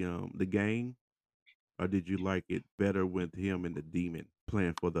playing the game, or did you like it better with him and the demon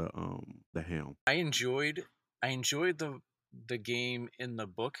playing for the helm? I enjoyed I enjoyed the game in the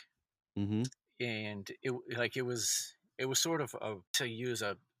book, Mm-hmm. and it was sort of to use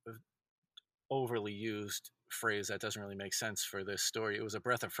a overly used phrase that doesn't really make sense for this story. It was a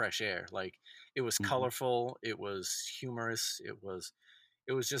breath of fresh air. Like it was Mm-hmm. colorful, it was humorous, it was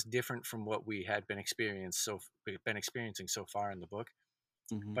just different from what we had been experiencing so far in the book.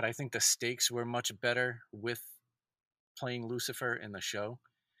 Mm-hmm. But I think the stakes were much better with playing Lucifer in the show.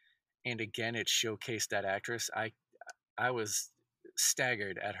 And again, it showcased that actress. I was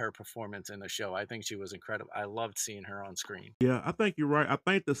staggered at her performance in the show. I think she was incredible. I loved seeing her on screen. Yeah, I think you're right. I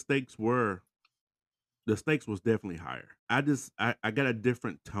think the stakes was definitely higher. I got a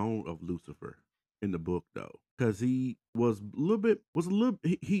different tone of Lucifer in the book though, because he was a little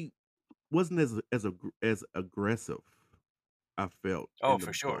he wasn't as aggressive. I felt Oh, in the for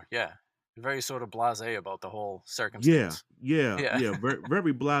book. sure. Yeah. Very sort of blasé about the whole Yeah, circumstance. yeah, Yeah. yeah.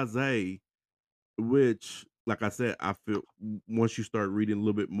 Very blasé. Which, like I said, I feel once you start reading a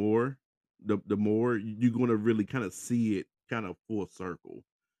little bit more, the more you're gonna really kind of see it kind of full circle,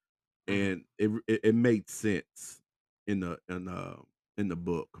 hmm and it made sense in the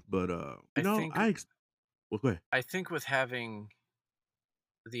book. But I think well, go ahead. I think with having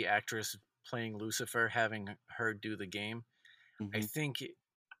the actress playing Lucifer, having her do the game, I Hmm. think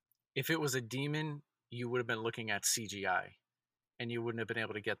if it was a demon, you would have been looking at CGI and you wouldn't have been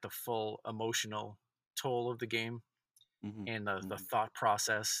able to get the full emotional toll of the game Hmm. and the Hmm. thought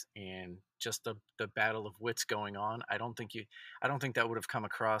process and just the battle of wits going on. I don't think that would have come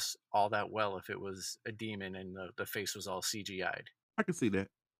across all that well if it was a demon and the face was all CGI'd. I can see that.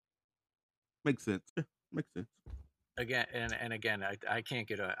 Makes sense. Yeah, makes sense. Again and again, I can't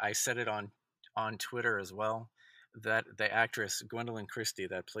get a I said it on Twitter as well that the actress Gwendolyn Christie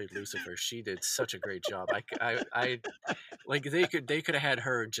that played Lucifer, she did such a great job. I like they could have had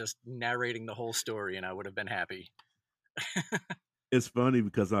her just narrating the whole story and I would have been happy. It's funny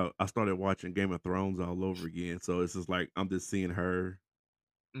because I started watching Game of Thrones all over again, so it's just like I'm just seeing her.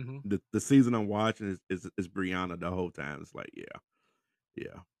 hmm The season I'm watching is Brianna the whole time. It's like, yeah,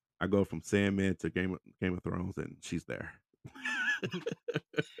 yeah. I go from Sandman to Game of Thrones, and she's there.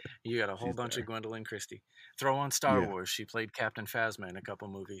 You got a whole She's bunch of there. Gwendolyn Christie. Throw on Star Yeah, Wars. She played Captain Phasma in a couple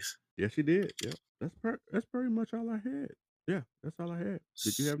movies. yeah, she did. Yep, that's pretty much all I had. Yeah, that's all I had.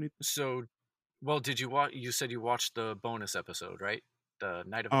 Did you have anything? So, well, did you watch? You said you watched the bonus episode, right? The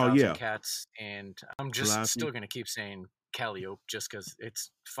Night of a Oh Thousand yeah, Cats, and I'm just Calliope. still gonna keep saying Calliope just because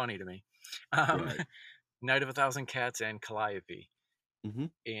it's funny to me. Um, Right. Night of a Thousand Cats and Calliope, Hmm.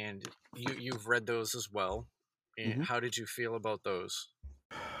 and you've read those as well. And Hmm. how did you feel about those?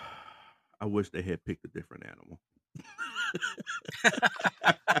 I wish they had picked a different animal.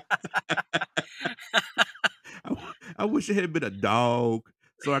 I wish it had been a dog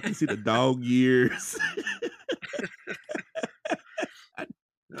so I could see the dog years. I,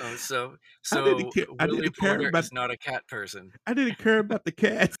 Oh, I didn't so care. Willie Porter is not a cat person. I didn't care about the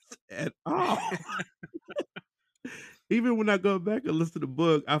cats at all. Even when I go back and listen to the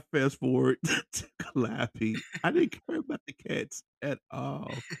book, I fast forward to Calliope. I didn't care about the cats at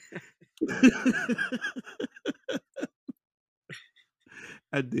all.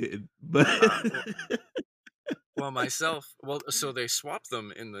 I did, but Well, well, myself, well, so they swap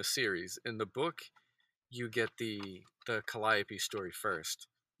them in the series. In the book, you get the Calliope story first,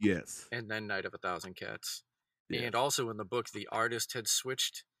 yes, and then Night of a Thousand Cats. And yes, also in the book, the artist had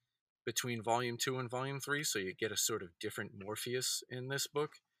switched between Volume 2 and Volume 3, so you get a sort of different Morpheus in this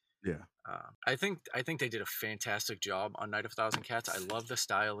book. yeah, I think they did a fantastic job on Night of a Thousand Cats. I love the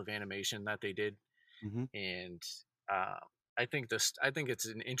style of animation that they did, hmm, and uh, I think it's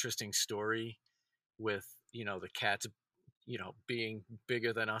an interesting story with the cats being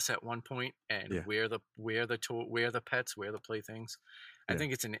bigger than us at one point and yeah, we're the pets, we're the playthings. I yeah,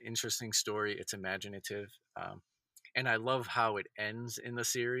 think it's an interesting story. It's imaginative, and I love how it ends in the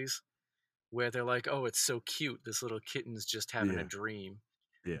series where they're like, oh, it's so cute, this little kitten's just having a yeah, dream,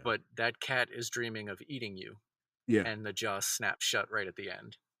 yeah, but that cat is dreaming of eating you, yeah. and the jaw snaps shut right at the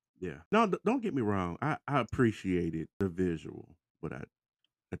end. Yeah. No, don't get me wrong. I appreciated the visual, but at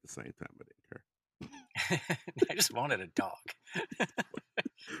the same time I didn't care. I just wanted a dog.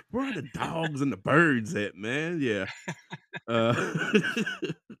 Where are the dogs and the birds at, man? Yeah. Uh,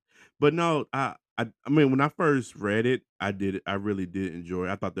 but no, I mean, when I first read it, I really did enjoy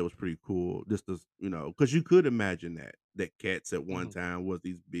it. I thought that was pretty cool. Just as because you could imagine that cats at one Hmm. time was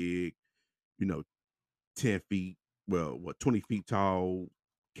these big, you know, 10 feet, well, what 20 feet tall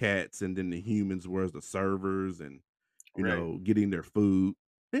cats, and then the humans was the servers, and Right. getting their food.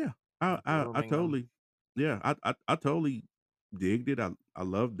 Yeah, I Grooming them. totally, yeah, I totally digged it. I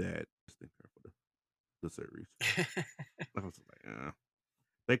love that. Just think for the series. I was like,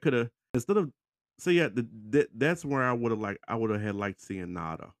 they could have instead of so yeah, that's where I would have had liked seeing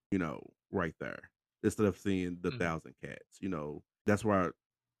Nada, right there instead of seeing the Hmm. Thousand Cats. That's why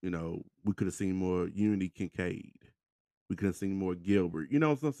we could have seen more Unity Kincaid. We could have seen more Gilbert. You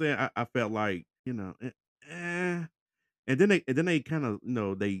know what I'm saying? I felt like eh. And then they kind of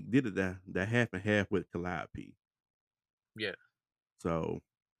they did it the half and half with Calliope. Yeah. So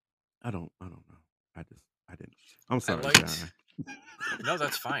I don't know. I didn't. I'm I sorry, John. liked. No,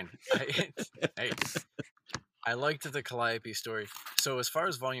 that's fine. Hey, I liked the Calliope story. So as far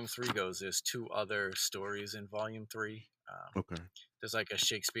as Volume 3 goes, there's two other stories in Volume 3. Okay. There's like a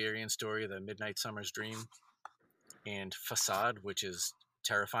Shakespearean story, The Midnight Summer's Dream, and Facade, which is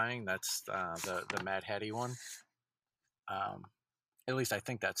terrifying. That's the Mad Hattie one. Um, at least I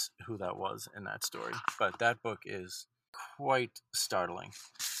think that's who that was in that story. But that book is quite startling.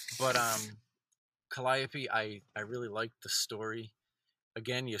 But Calliope, I really liked the story.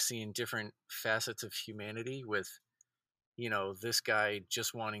 Again, you're seeing different facets of humanity with this guy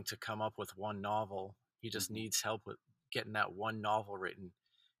just wanting to come up with one novel. He just Mhm. needs help with getting that one novel written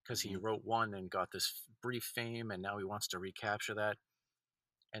because he Mhm. wrote one and got this brief fame, and now he wants to recapture that.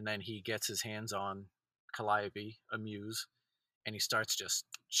 And then he gets his hands on Calliope, a muse, and he starts just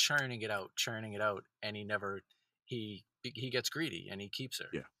churning it out, and he gets greedy and he keeps her,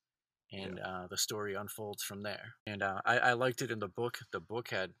 Yeah. Yeah. and the story unfolds from there. And I liked it in the book. The book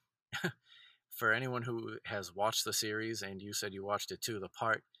had for anyone who has watched the series, and you said you watched it too, the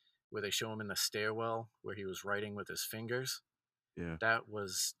part where they show him in the stairwell where he was writing with his fingers, Yeah. that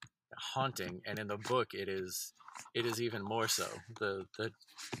was haunting. And in the book, it is even more so.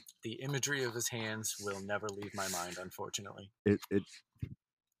 The imagery of his hands will never leave my mind, unfortunately.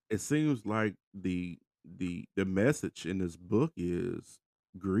 It seems like the message in this book is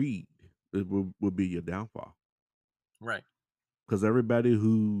greed. It will be your downfall Right. because everybody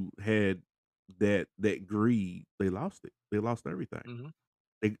who had that greed, they lost it. They lost everything. Hmm.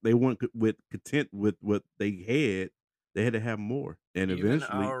 They weren't with content with what they had. They had to have more, and Even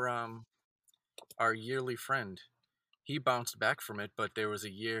eventually, our yearly friend, he bounced back from it, but there was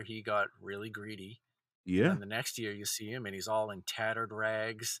a year he got really greedy. And yeah, then the next year you see him and he's all in tattered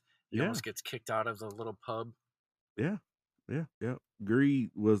rags. He yeah, almost gets kicked out of the little pub. yeah, yeah.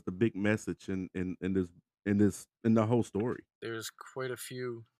 Greed was the big message in the whole story. There's quite a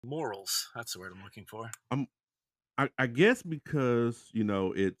few morals. That's the word I'm looking for. I'm I guess because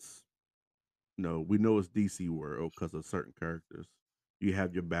it's we know it's DC world because of certain characters. You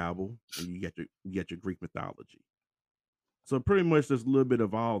have your Babel and you got your Greek mythology. So pretty much there's a little bit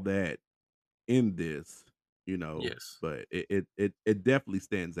of all that in this, Yes. but it definitely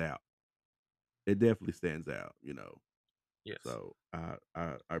stands out. It definitely stands out. Yes. So I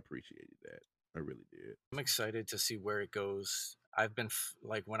appreciated that. I really did. I'm excited to see where it goes. I've been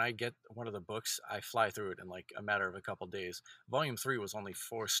like when I get one of the books, I fly through it in like a matter of a couple days. Volume 3 was only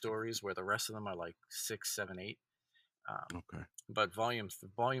 4 stories, where the rest of them are like 6, 7, 8. Um, Okay. but volume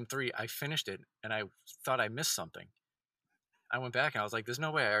 3, I finished it and I thought I missed something. I went back and I was like, "There's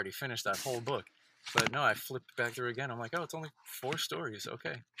no way I already finished that whole book." But no, I flipped back through again. I'm like, "Oh, it's only 4 stories.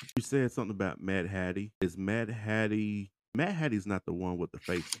 Okay." You said something about Mad Hattie. Is Mad Hattie? Mad Hattie's not the one with the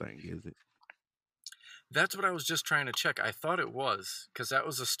face thing, is it? That's what I was just trying to check. I thought it was because that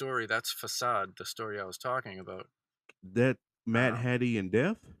was a story. That's Facade, the story I was talking about. That Mad Um, Hattie in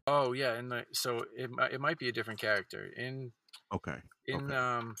Death? oh yeah, and so it might be a different character Okay. in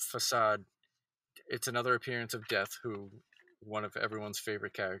Okay. Facade. It's another appearance of Death, who one of everyone's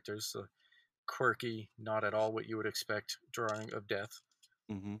favorite characters, quirky, not at all what you would expect drawing of Death,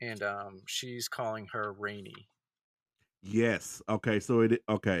 Hmm. and she's calling her Rainy. Yes. Okay. So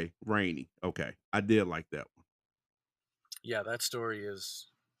okay. Rainy. Okay. I did like that one. Yeah, that story is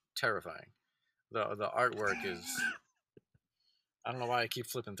terrifying. The artwork is. I don't know why I keep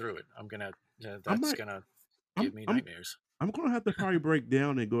flipping through it. I'm gonna. I That's might. gonna give I'm. me I'm. nightmares. I'm gonna have to probably break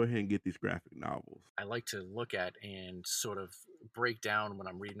down and go ahead and get these graphic novels. I like to look at and sort of break down when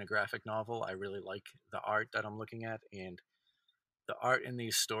I'm reading a graphic novel. I really like the art that I'm looking at, and the art in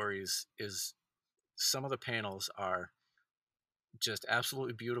these stories is some of the panels are just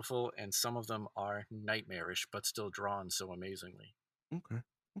absolutely beautiful, and some of them are nightmarish, but still drawn so amazingly. Okay.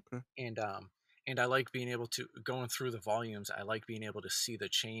 Okay. And I like being able to going through the volumes. I like being able to see the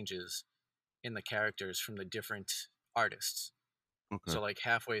changes in the characters from the different artists. Okay. So like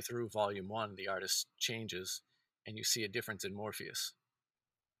halfway through volume one, the artist changes, and you see a difference in Morpheus.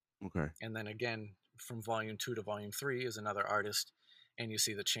 Okay. And then again, from volume two to volume three is another artist, and you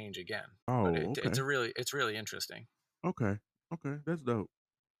see the change again. But Oh, okay. it's really interesting. Okay. Okay. That's dope.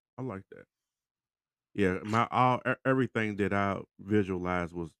 I like that. Yeah, my everything that I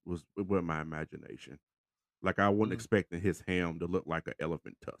visualized was with my imagination. Like I wasn't Mhm. expecting his ham to look like an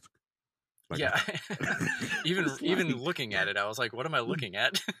elephant tusk. Like Yeah, I was even like, looking at it, I was like, "What am I looking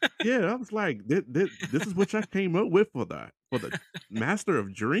at?" yeah, I was like, this is what I came up with for the Master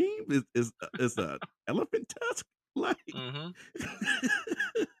of Dream is a elephant tusk like. Hmm.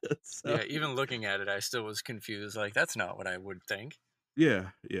 So Yeah, even looking at it, I still was confused. Like, that's not what I would think.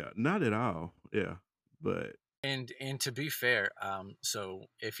 yeah, yeah, not at all. Yeah, but And to be fair, so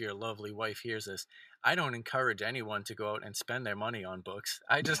if your lovely wife hears this, I don't encourage anyone to go out and spend their money on books.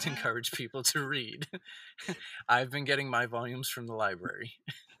 I just encourage people to read. I've been getting my volumes from the library.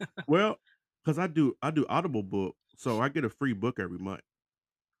 well, because I do Audible book, so I get a free book every month.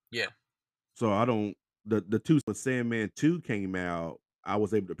 Yeah. So I don't the 2 when Sandman 2 came out, I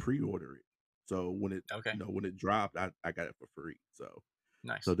was able to pre-order it. So when it Okay. when it dropped, I got it for free. So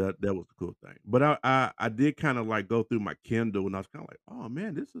Nice. that was the cool thing. But I did kinda, like, go through my Kindle, and I was kinda like, "Oh,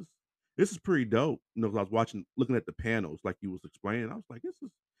 man, this is pretty dope." You know, 'cause I was looking at the panels like you was explaining, I was like,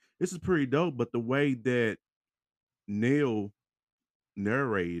 "This is pretty dope," but the way that Neil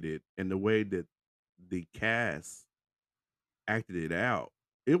narrated and the way that the cast acted it out,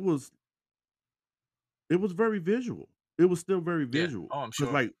 it was it was very visual. It was still very Yeah. visual Oh, I'm 'cause,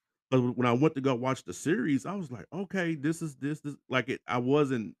 sure. like 'cause when I went to go watch the series, I was like, "Okay, this" like, I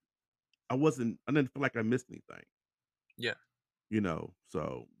didn't feel like I missed anything, Yeah. you know?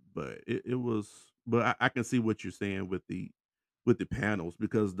 So, but it was but I can see what you're saying with the panels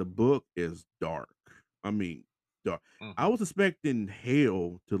because the book is dark. I mean, dark. I Hmm. was expecting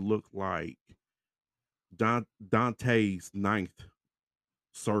hell to look like Dante's ninth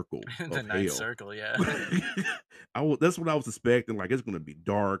circle The of ninth hell. circle. Yeah. That's what I was expecting, like, it's gonna be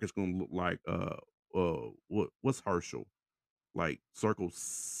dark, it's gonna look like, what's Herschel? Like, Circle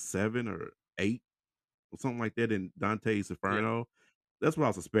 7 or 8 or something like that in Dante's Yeah. Inferno? That's what I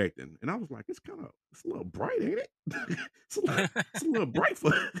was expecting, and I was like, it's a little bright, ain't it?" It's a little bright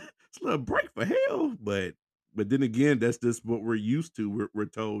for it's a little bright for hell, but then again, that's just what we're used to. We're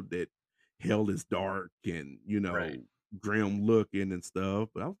told that hell is dark and, Right. grim looking and stuff,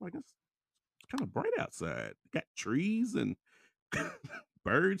 but I was like, it's kinda bright outside. Got trees and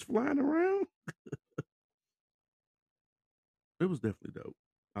birds flying around. It was definitely dope.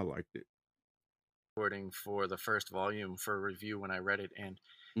 I liked it. Recording for the first volume for review when I read it, and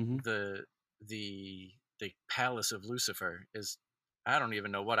Mhm. the the Palace of Lucifer is, I don't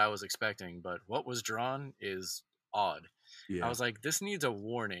even know what I was expecting, but what was drawn is odd. I Yeah. was like, this needs a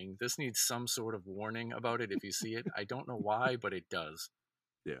warning. This needs some sort of warning about it if you see it. I don't know why, but it does.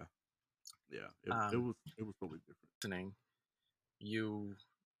 Yeah. Yeah. Um, It was totally different. Listening, you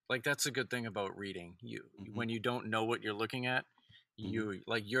like that's a good thing about reading. You Mhm. when you don't know what you're looking at, Mhm.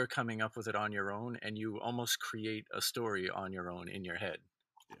 you're coming up with it on your own, and you almost create a story on your own in your head.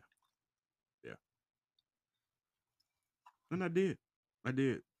 Yeah. Yeah. And I did. I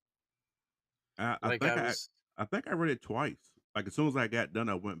did. I I Like think I I was, I think I read it twice. Like, as soon as I got done,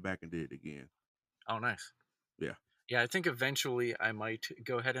 I went back and did it again. oh nice. Yeah. Yeah, I think eventually I might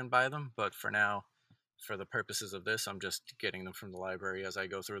go ahead and buy them, but for now, for the purposes of this, I'm just getting them from the library as I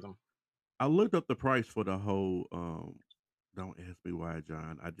go through them. I looked up the price for the whole, don't ask me why,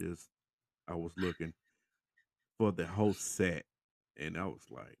 John. I was looking for the whole set, and I was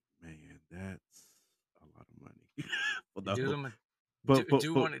like, "Man, that's a lot of money for the Do whole them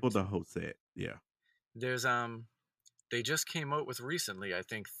do want for it. the whole set." Yeah. There's they just came out with recently, I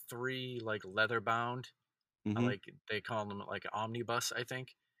think, three like leather bound. I Mhm. like they call them like omnibus, I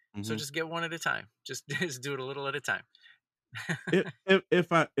think. So Mhm. just get one at a time. Just just do it a little at a time.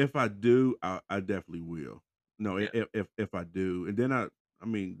 If I do, I definitely will. No, Yeah. if I do, and then I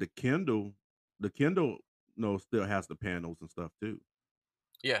mean the Kindle, no, still has the panels and stuff too.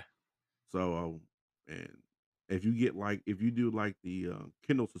 Yeah. So, and if you do like the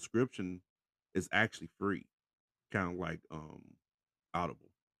Kindle subscription, it's actually free. kind of like Audible.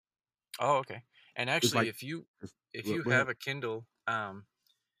 Oh, okay. And It's actually, like it's, if you go ahead. have a Kindle,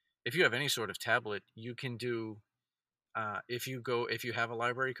 if you have any sort of tablet, you can do if you have a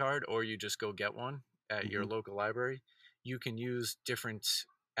library card or you just go get one at your Hmm. local library, you can use different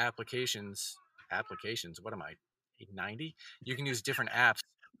applications. Applications. What am I? 90? You can use different apps,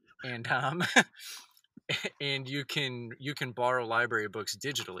 and and you can borrow library books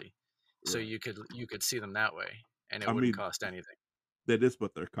digitally, so Right. you could see them that way, and it I wouldn't mean, cost anything. that is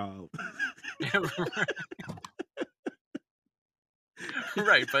what they're called.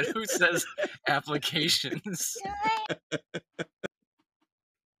 Right, but who says applications?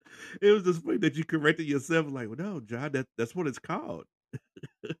 It was just funny that you corrected yourself. Like, well, no, John, that's what it's called.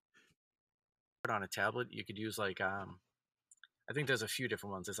 On a tablet, you could use like I think there's a few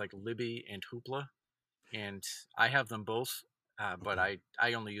different ones. It's like Libby and Hoopla, and I have them both. But Okay.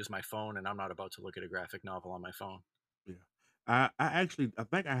 I only use my phone, and I'm not about to look at a graphic novel on my phone. Yeah. I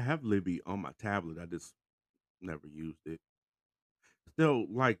think I have Libby on my tablet. I just never used it. Still,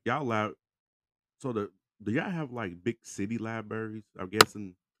 like y'all so do y'all have like big city libraries? I'm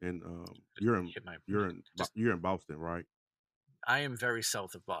guessing, and Hit my just. you're in Boston, right? I am very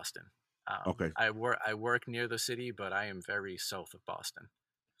south of Boston. Okay, I work near the city, but I am very south of Boston.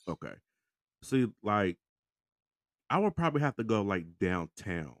 okay. See, like I would probably have to go like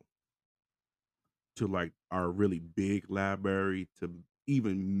downtown to like our really big library to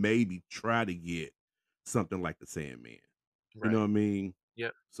even maybe try to get something like the Sandman. You know what Right. I mean?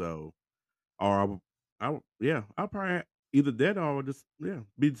 Yep. So, or yeah, I'll probably either that or I'll just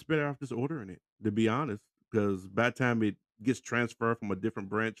be just better off just ordering it. To be honest, because by the time it gets transferred from a different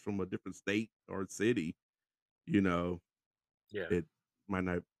branch from a different state or city, you know, Yeah. it might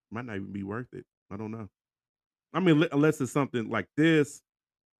not might not even be worth it. I don't know. I mean, unless it's something like this,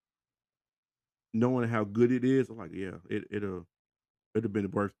 knowing how good it is, I'm like, yeah, it'd have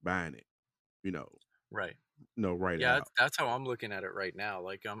been worth buying it. You know, Right. right Yeah, out. that's how I'm looking at it right now.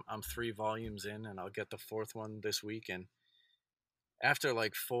 Like I'm 3 volumes in, and I'll get the fourth one this week. And after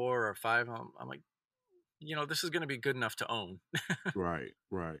like 4 or 5, I'm like, this is going to be good enough to own. Right,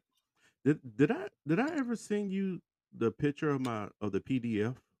 right. Did I ever send you the picture of the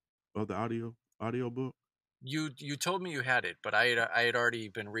PDF of the audio book? You told me you had it, but I had already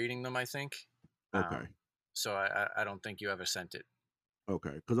been reading them, I think. Okay, So I don't think you ever sent it.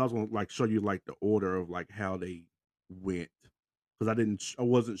 okay. Because I was gonna like show you like the order of like how they went. Because I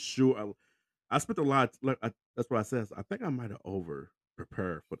wasn't sure. I spent a lot. That's what I said. I think I might have over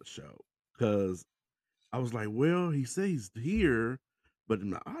prepared for the show because I was like, well, he says he's here, but in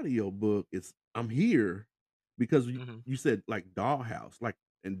the audio book, it's I'm here because Hmm. you said like Dollhouse, like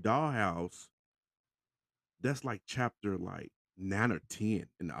in Dollhouse, that's like chapter like 9 or 10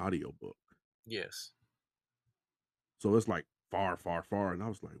 in the audio book. Yes. So it's like far, far, far. And I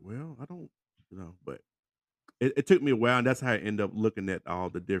was like, well, I don't, but it took me a while. And that's how I end up looking at all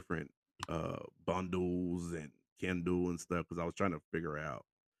the different bundles and Kindle and stuff because I was trying to figure out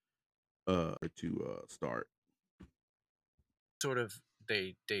to start. Sort of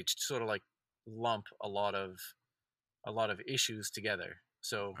they sort of like lump a lot of issues together.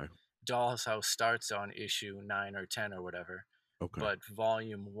 So Okay. Doll's House starts on issue 9 or 10 or whatever, Okay. but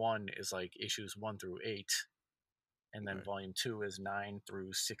volume 1 is like issues 1 through 8, and then Okay. volume 2 is 9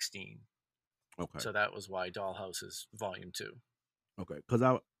 through 16. Okay. So that was why Dollhouse is volume 2. Okay. Because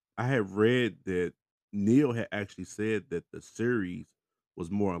I had read that Neil had actually said that the series was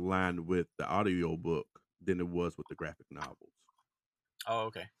more aligned with the audio book than it was with the graphic novels. Oh,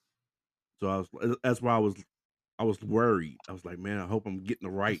 okay. So that's why I was worried. I was like, man, I hope I'm getting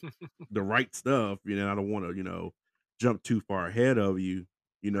the right stuff. I don't want to, jump too far ahead of you,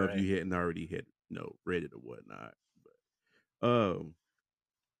 if Right. you hadn't already had, read it or whatnot. But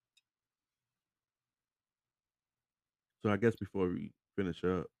so I guess before we finish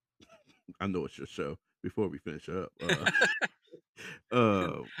up, I know it's your show. Before we finish up,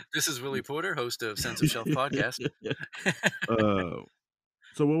 uh, This is Willie Porter, host of Sense of Shelf podcast. uh,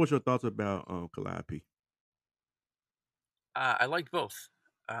 so what was your thoughts about Calliope? I liked both.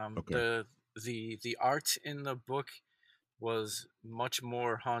 Okay. The art in the book was much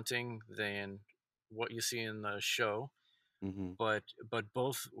more haunting than what you see in the show, Mm-hmm. but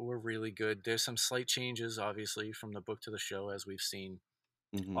both were really good. There's some slight changes, obviously, from the book to the show, as we've seen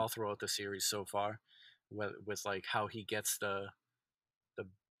Mm-hmm. all throughout the series so far, with like how he gets the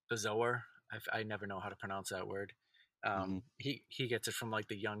bezoar. I never know how to pronounce that word. Mm-hmm. He gets it from like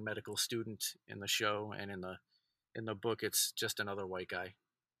the young medical student in the show, and in the book, it's just another white guy.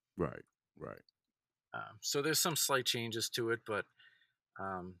 Right. Right. So there's some slight changes to it,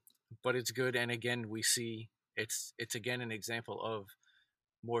 um, but it's good. And again, we see it's again an example of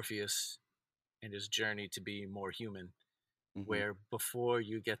Morpheus and his journey to be more human, Hmm. where before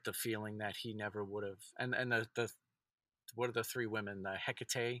you get the feeling that he never would have. And the what are the three women, the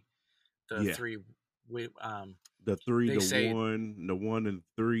Hecate, the Yeah, three the three, they say the one and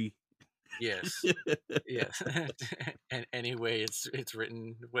three. yes. Yes. And anyway, it's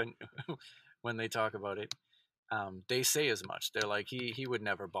written when they talk about it. They say as much. They're like he would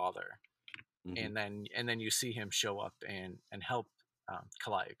never bother, Hmm. and then you see him show up and help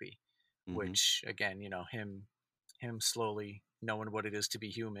Calliope, Hmm. which again, him slowly knowing what it is to be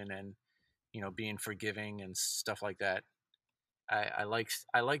human, and being forgiving and stuff like that. I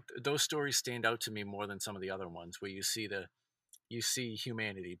like those stories stand out to me more than some of the other ones where you see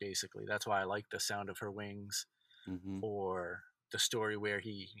humanity basically. That's why I like The Sound of Her Wings, Hmm. or the story where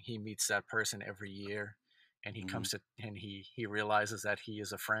he meets that person every year, and he Hmm. comes to and he realizes that he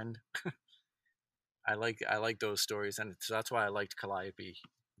is a friend. I like those stories, and so that's why I liked Calliope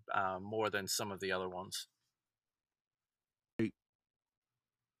more than some of the other ones.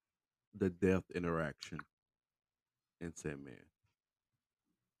 The death interaction in Sandman.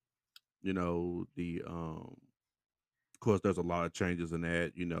 The of course there's a lot of changes in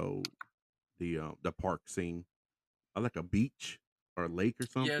that. The park scene. I like a beach or a lake or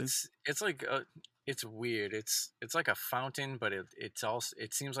Yeah, something. it's like it's weird. It's like a fountain, but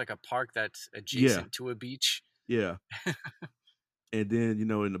it seems like a park that's Yeah, adjacent to a beach. yeah. And then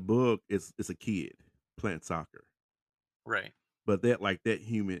in the book, it's a kid playing soccer, Right. but that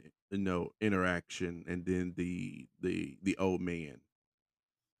human interaction, and then the old man,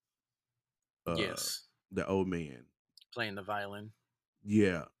 uh, Yes. the old man. Playing the violin.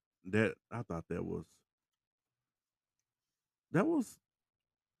 Yeah, that I thought that was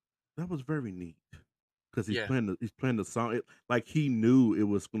that was very neat because he's Yeah. playing the song like he knew it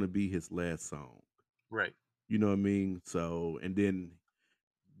was going to be his last song. Right. You know what I mean? So and then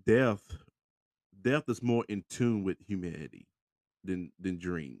death death is more in tune with humanity than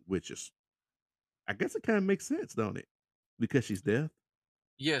Dream, which is I guess it kind of makes sense, don't it? Because she's deaf.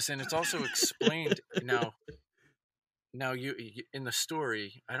 Yes, and it's also explained now. Now in the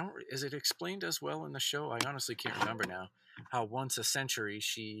story, I don't. Is it explained as well in the show? I honestly can't remember now. How once a century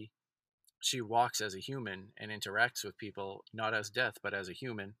she walks as a human and interacts with people not as death but as a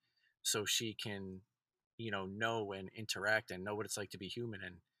human, so she can know and interact and know what it's like to be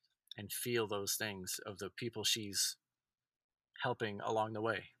human, and feel those things of the people she's helping along the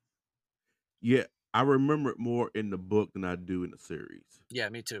way. Yeah, I remember it more in the book than I do in the series. Yeah,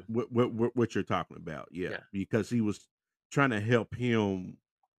 me too. What you're talking about? Yeah, Yeah. because he was trying to help him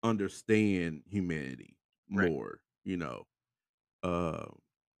understand humanity Right. more. Uh,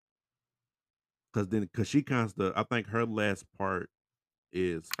 because she kind of I think her last part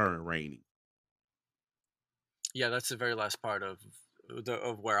is her and Rainey. Yeah, that's the very last part of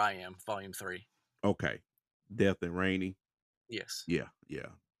Where I Am, Volume 3. Okay, Death and Rainey. Yes. Yeah, yeah.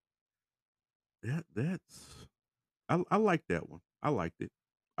 That's I like that one. I liked it.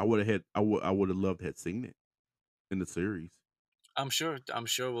 I would have loved to have seen it in the series. I'm sure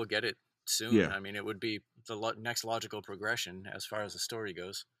we'll get it soon. Yeah. I mean, it would be the next logical progression as far as the story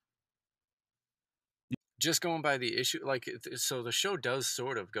goes. Just going by the issue, like so the show does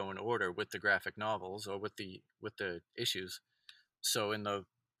sort of go in order with the graphic novels, or with the issues. So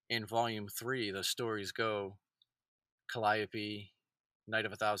in volume 3, the stories go Calliope, Night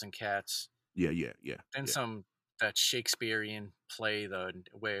of a Thousand Cats, Yeah, yeah, yeah, then yeah, some, that Shakespearean play, the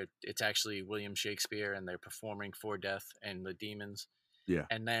where it's actually William Shakespeare and they're performing for death and the demons. yeah.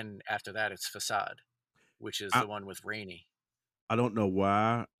 And then after that it's Facade, which is I the one with Rainey. I don't know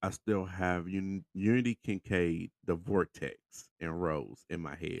why I still have Unity Kincaid, the Vortex, and Rose in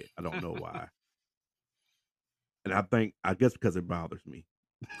my head. I don't know why, and I guess because it bothers me.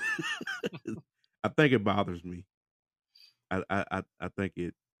 I think it bothers me. I think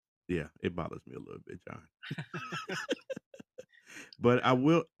yeah, it bothers me a little bit, John. But I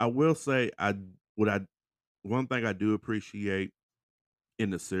will say what I one thing I do appreciate in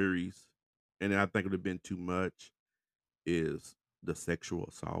the series, and I think it would have been too much, is the sexual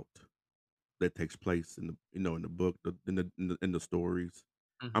assault that takes place in the book, in the stories.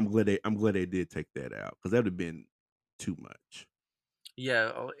 Hmm. I'm glad they did take that out because that would have been too much.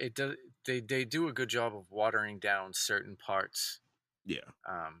 Yeah, it does. They do a good job of watering down certain parts, Yeah.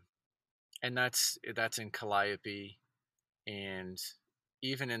 um, and that's in Calliope, and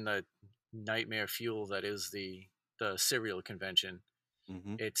even in the Nightmare Fuel that is the serial convention.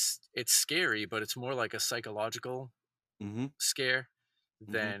 Mhm. It's scary, but it's more like a psychological Mhm. scare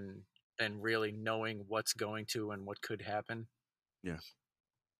Mhm. than really knowing what's going to and what could happen. Yeah.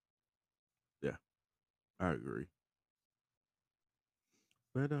 Yeah. I agree.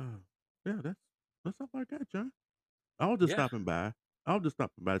 But yeah, that's all I got, John. I was just Yeah. stopping by. I was just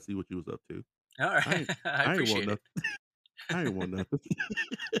stopping by to see what you was up to. All I right. ain't I I ain't want appreciate it. nothing. I ain't want nothing.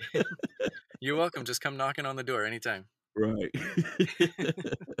 You're welcome. Just come knocking on the door anytime. Right.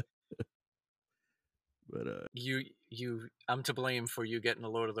 But I'm to blame for you getting the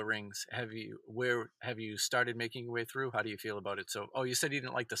Lord of the Rings. Have you started making your way through? How do you feel about it? So, oh, you said you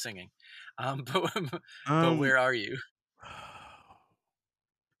didn't like the singing, but um where are you?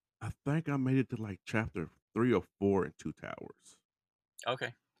 I think I made it to like chapter 3 or 4 in Two Towers.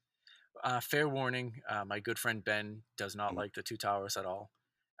 Okay. Fair warning. My good friend Ben does not Mm, like the Two Towers at all.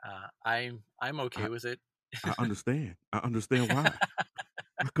 I'm I okay with it. I understand. I understand why.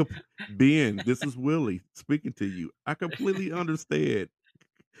 I could Ben, this is Willie speaking to you. I completely understand.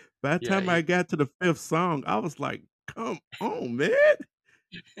 By the Yeah, time I got to the fifth song, I was like, "Come on, man,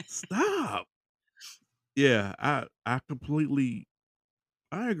 stop." Yeah, I completely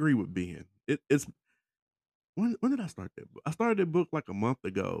I agree with Ben. It's when did I start that book? I started that book like a month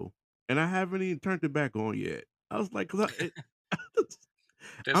ago, and I haven't even turned it back on yet. I was like, "'Cause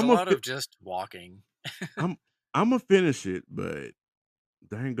there's a I'm a lot fi- of just walking. I'm Imma finish it, but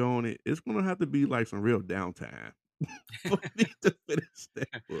dang on it, it's gonna have to be like some real downtime for me to finish that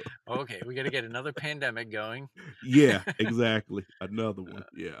book. Okay, we got to get another pandemic going. Yeah, exactly. Another one.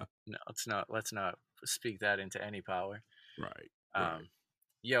 Yeah. No, let's not speak that into any power. Right. Right. Um,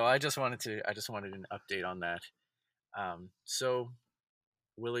 yo, I just wanted an update on that. So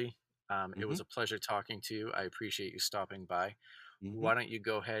Willie, it Mhm. was a pleasure talking to you. I appreciate you stopping by. Mhm. Why don't you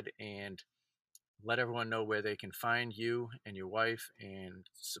go ahead and let everyone know where they can find you and your wife and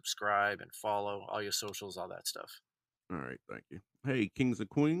subscribe and follow all your socials, all that stuff. All right. Thank you. Hey, kings and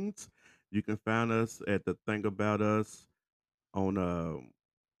queens, you can find us at the Thing About Us on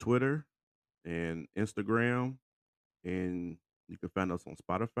Twitter and Instagram, and you can find us on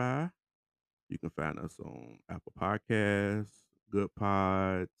Spotify. You can find us on Apple Podcasts, Good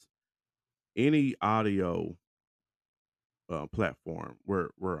Pods, any audio platform. We're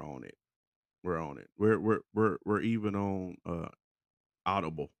on it. We're on it. We're even on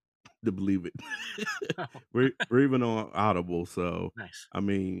Audible to believe it. We're even on Audible. So Nice. I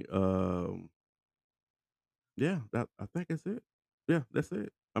mean, yeah, that I think that's it. Yeah, that's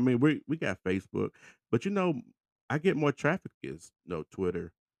it. I mean, we got Facebook, but I get more traffic is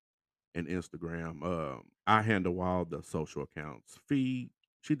Twitter and Instagram. I handle all the social accounts. Feed,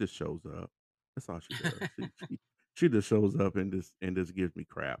 she just shows up. That's all she does. She just shows up and just gives me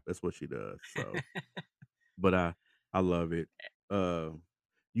crap. That's what she does. So, but I love it. Uh,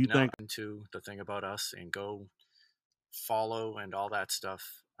 you No, think? into the thing about us and go follow and all that stuff.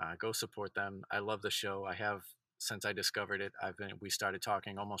 Go support them. I love the show. I have since I discovered it. We started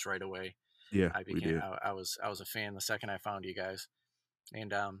talking almost right away. Yeah, we did. I was a fan the second I found you guys.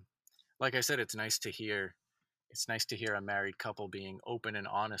 And like I said, it's nice to hear a married couple being open and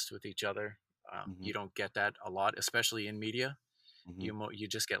honest with each other. Hmm. You don't get that a lot, especially in media. Hmm. You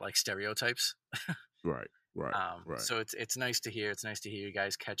just get like stereotypes. Right, right, right, So it's nice to hear. It's nice to hear you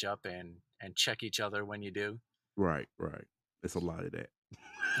guys catch up and check each other when you do. right, right. It's a lot of that.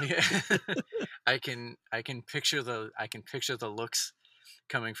 Yeah, I can picture the looks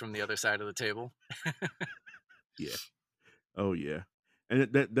coming from the other side of the table. Yeah. Oh yeah. And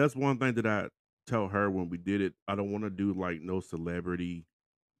that's one thing that I tell her when we did it. I don't want to do like no celebrity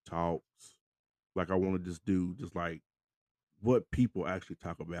talks. Like I want to just do just like what people actually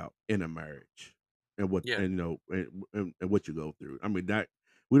talk about in a marriage and what Yeah, and and what you go through. I mean that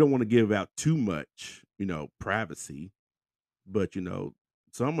we don't want to give out too much, privacy, but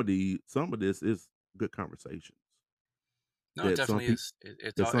some of this is good conversations no, it that some definitely people is.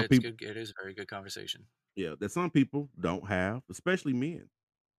 that some It's people good. It is a very good conversation yeah, that some people don't have, especially men.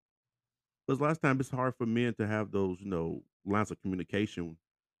 Because last time it's hard for men to have those, lines of communication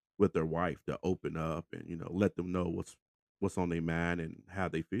with their wife to open up and let them know what's on their mind and how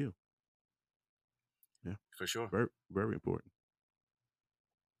they feel. Yeah, for sure. very very important.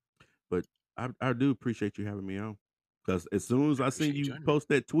 But I do appreciate you having me on because as soon as I I seen appreciate you you joining me. post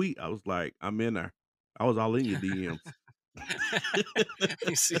that tweet, I was like, I'm in there. I was all in your DMs.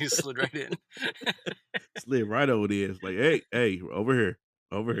 You see, you slid right in. Slid right over there. It's like, hey, over here,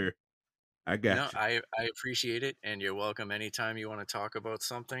 over here. I No, got you. I appreciate it, and you're welcome anytime you want to talk about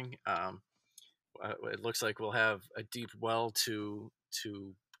something. It looks like we'll have a deep well to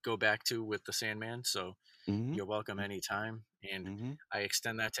go back to with the Sandman. So Hmm. you're welcome anytime, and Hmm. I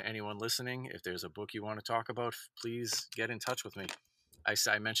extend that to anyone listening. If there's a book you want to talk about, please get in touch with me.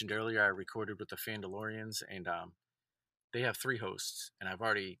 I mentioned earlier I recorded with the Fandalorians, and they have three hosts, and I've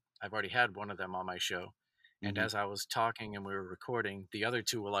already had one of them on my show. And Mm-hmm. as I was talking and we were recording, the other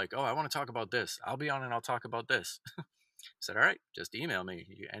two were like, "Oh, I want to talk about this. I'll be on and I'll talk about this." I said, "All right, just email me.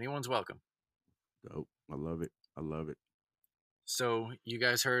 Anyone's welcome." Dope. I love it. I love it. So you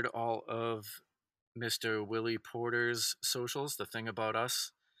guys heard all of Mr. Willie Porter's socials, the thing about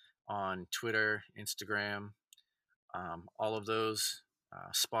us on Twitter, Instagram, all of those,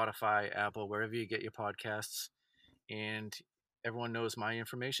 Spotify, Apple, wherever you get your podcasts. And everyone knows my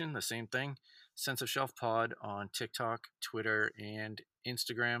information, the same thing. Sense of Shelf Pod on TikTok, Twitter, and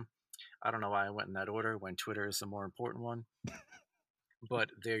Instagram. I don't know why I went in that order when Twitter is the more important one, but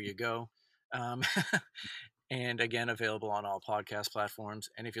there you go. Um, and again, available on all podcast platforms.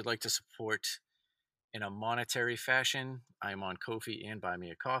 And if you'd like to support in a monetary fashion, I'm on Ko-fi and Buy Me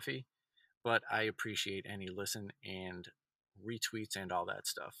a Coffee, but I appreciate any listen and retweets and all that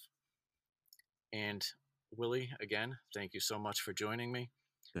stuff. And Willie, again, thank you so much for joining me.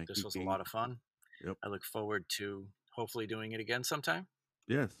 Thank This you, was a King. lot of fun. Yep. I look forward to hopefully doing it again sometime.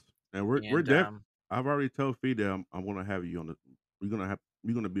 Yes, and we're And I've already told Fee that I'm gonna have you on the.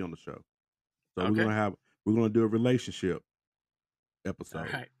 You're gonna be on the show. So okay, we're gonna do a relationship all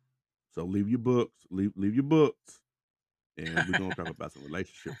episode. right, So leave your books, and we're gonna talk about some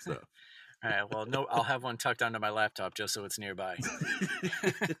relationship stuff. all right. Well, no, I'll have one tucked under my laptop just so it's nearby.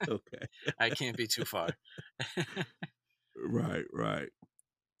 Okay. I can't be too far. Right.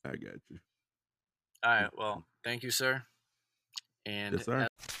 I got you. All right. Well, thank you, sir. And Yes, sir.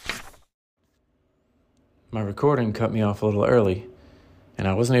 My recording cut me off a little early, and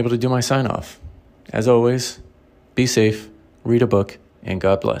I wasn't able to do my sign-off. As always, be safe, read a book, and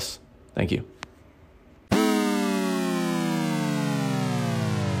God bless. Thank you.